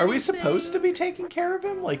own anything. Are we supposed to be taking care of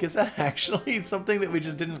him? Like, is that actually something that we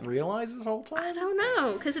just didn't realize this whole time? I don't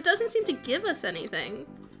know, because it doesn't seem to give us anything.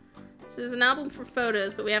 So there's an album for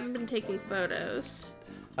photos, but we haven't been taking photos.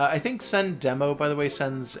 I think Send Demo, by the way,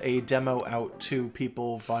 sends a demo out to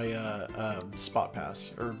people via Spot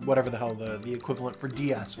Pass, or whatever the hell the equivalent for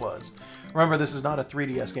DS was. Remember, this is not a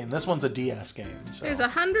 3DS game. This one's a DS game. So. There's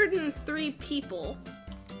 103 people.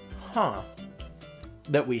 Huh.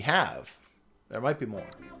 That we have. There might be more.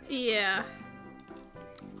 Yeah.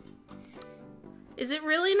 Is it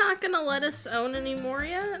really not going to let us own any more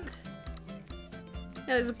yet?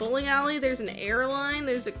 Yeah, there's a bowling alley, there's an airline,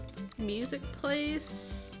 there's a music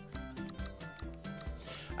place.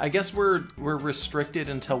 I guess we're restricted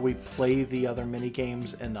until we play the other mini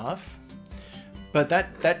games enough. But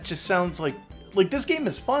that just sounds like this game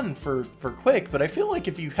is fun for quick, but I feel like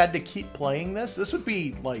if you had to keep playing this would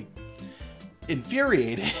be like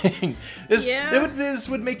infuriating. This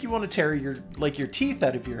would make you want to tear your teeth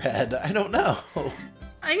out of your head. I don't know.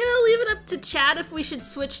 I'm gonna leave it up to chat if we should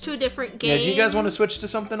switch to a different game. Yeah, do you guys want to switch to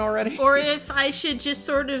something already? Or if I should just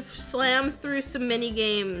sort of slam through some mini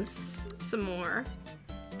games some more.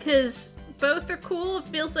 Because both are cool. It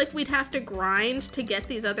feels like we'd have to grind to get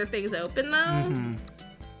these other things open, though. Mm-hmm.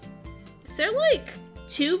 Is there, like,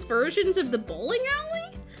 2 versions of the bowling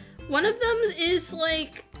alley? One of them is,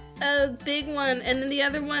 like, a big one, and then the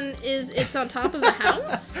other one is it's on top of a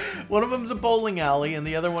house? One of them's a bowling alley, and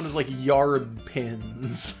the other one is, like, yard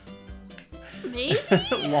pins. Maybe?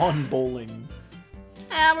 Lawn bowling.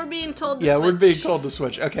 Yeah, we're being told to switch. Yeah, we're being told to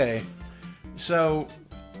switch. Okay. So...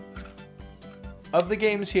 of the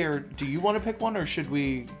games here, do you want to pick one, or should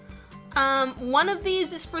we... One of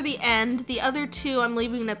these is for the end. The other 2, I'm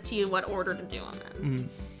leaving it up to you what order to do on them. Mm.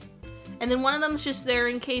 And then one of them's just there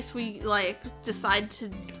in case we, like, decide to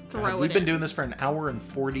throw it in. We've been doing this for an hour and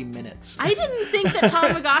 40 minutes. I didn't think that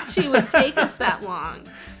Tamagotchi would take us that long.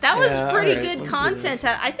 That was pretty good content.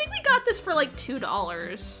 I think we got this for, like,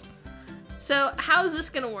 $2. So, how's this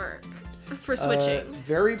gonna work? For switching?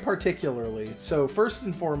 Very particularly. So first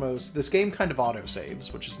and foremost, this game kind of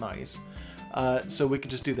auto-saves, which is nice. So we could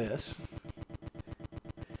just do this.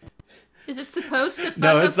 Is it supposed to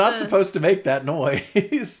No, it's not supposed to make that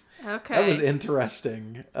noise. Okay. That was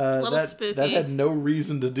interesting. A little spooky. That had no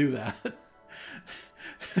reason to do that.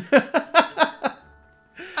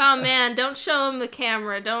 Oh man, don't show him the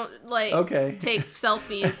camera. Don't, like, take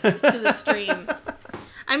selfies to the stream.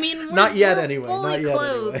 I mean, we're not yet we're anyway. fully Not yet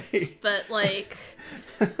clothed, anyway. But like,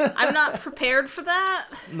 I'm not prepared for that.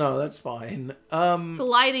 No, that's fine. The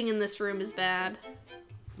lighting in this room is bad.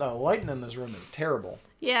 No, lighting in this room is terrible.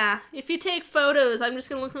 Yeah, if you take photos, I'm just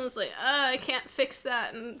gonna look at this like, I can't fix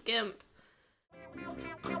that in GIMP.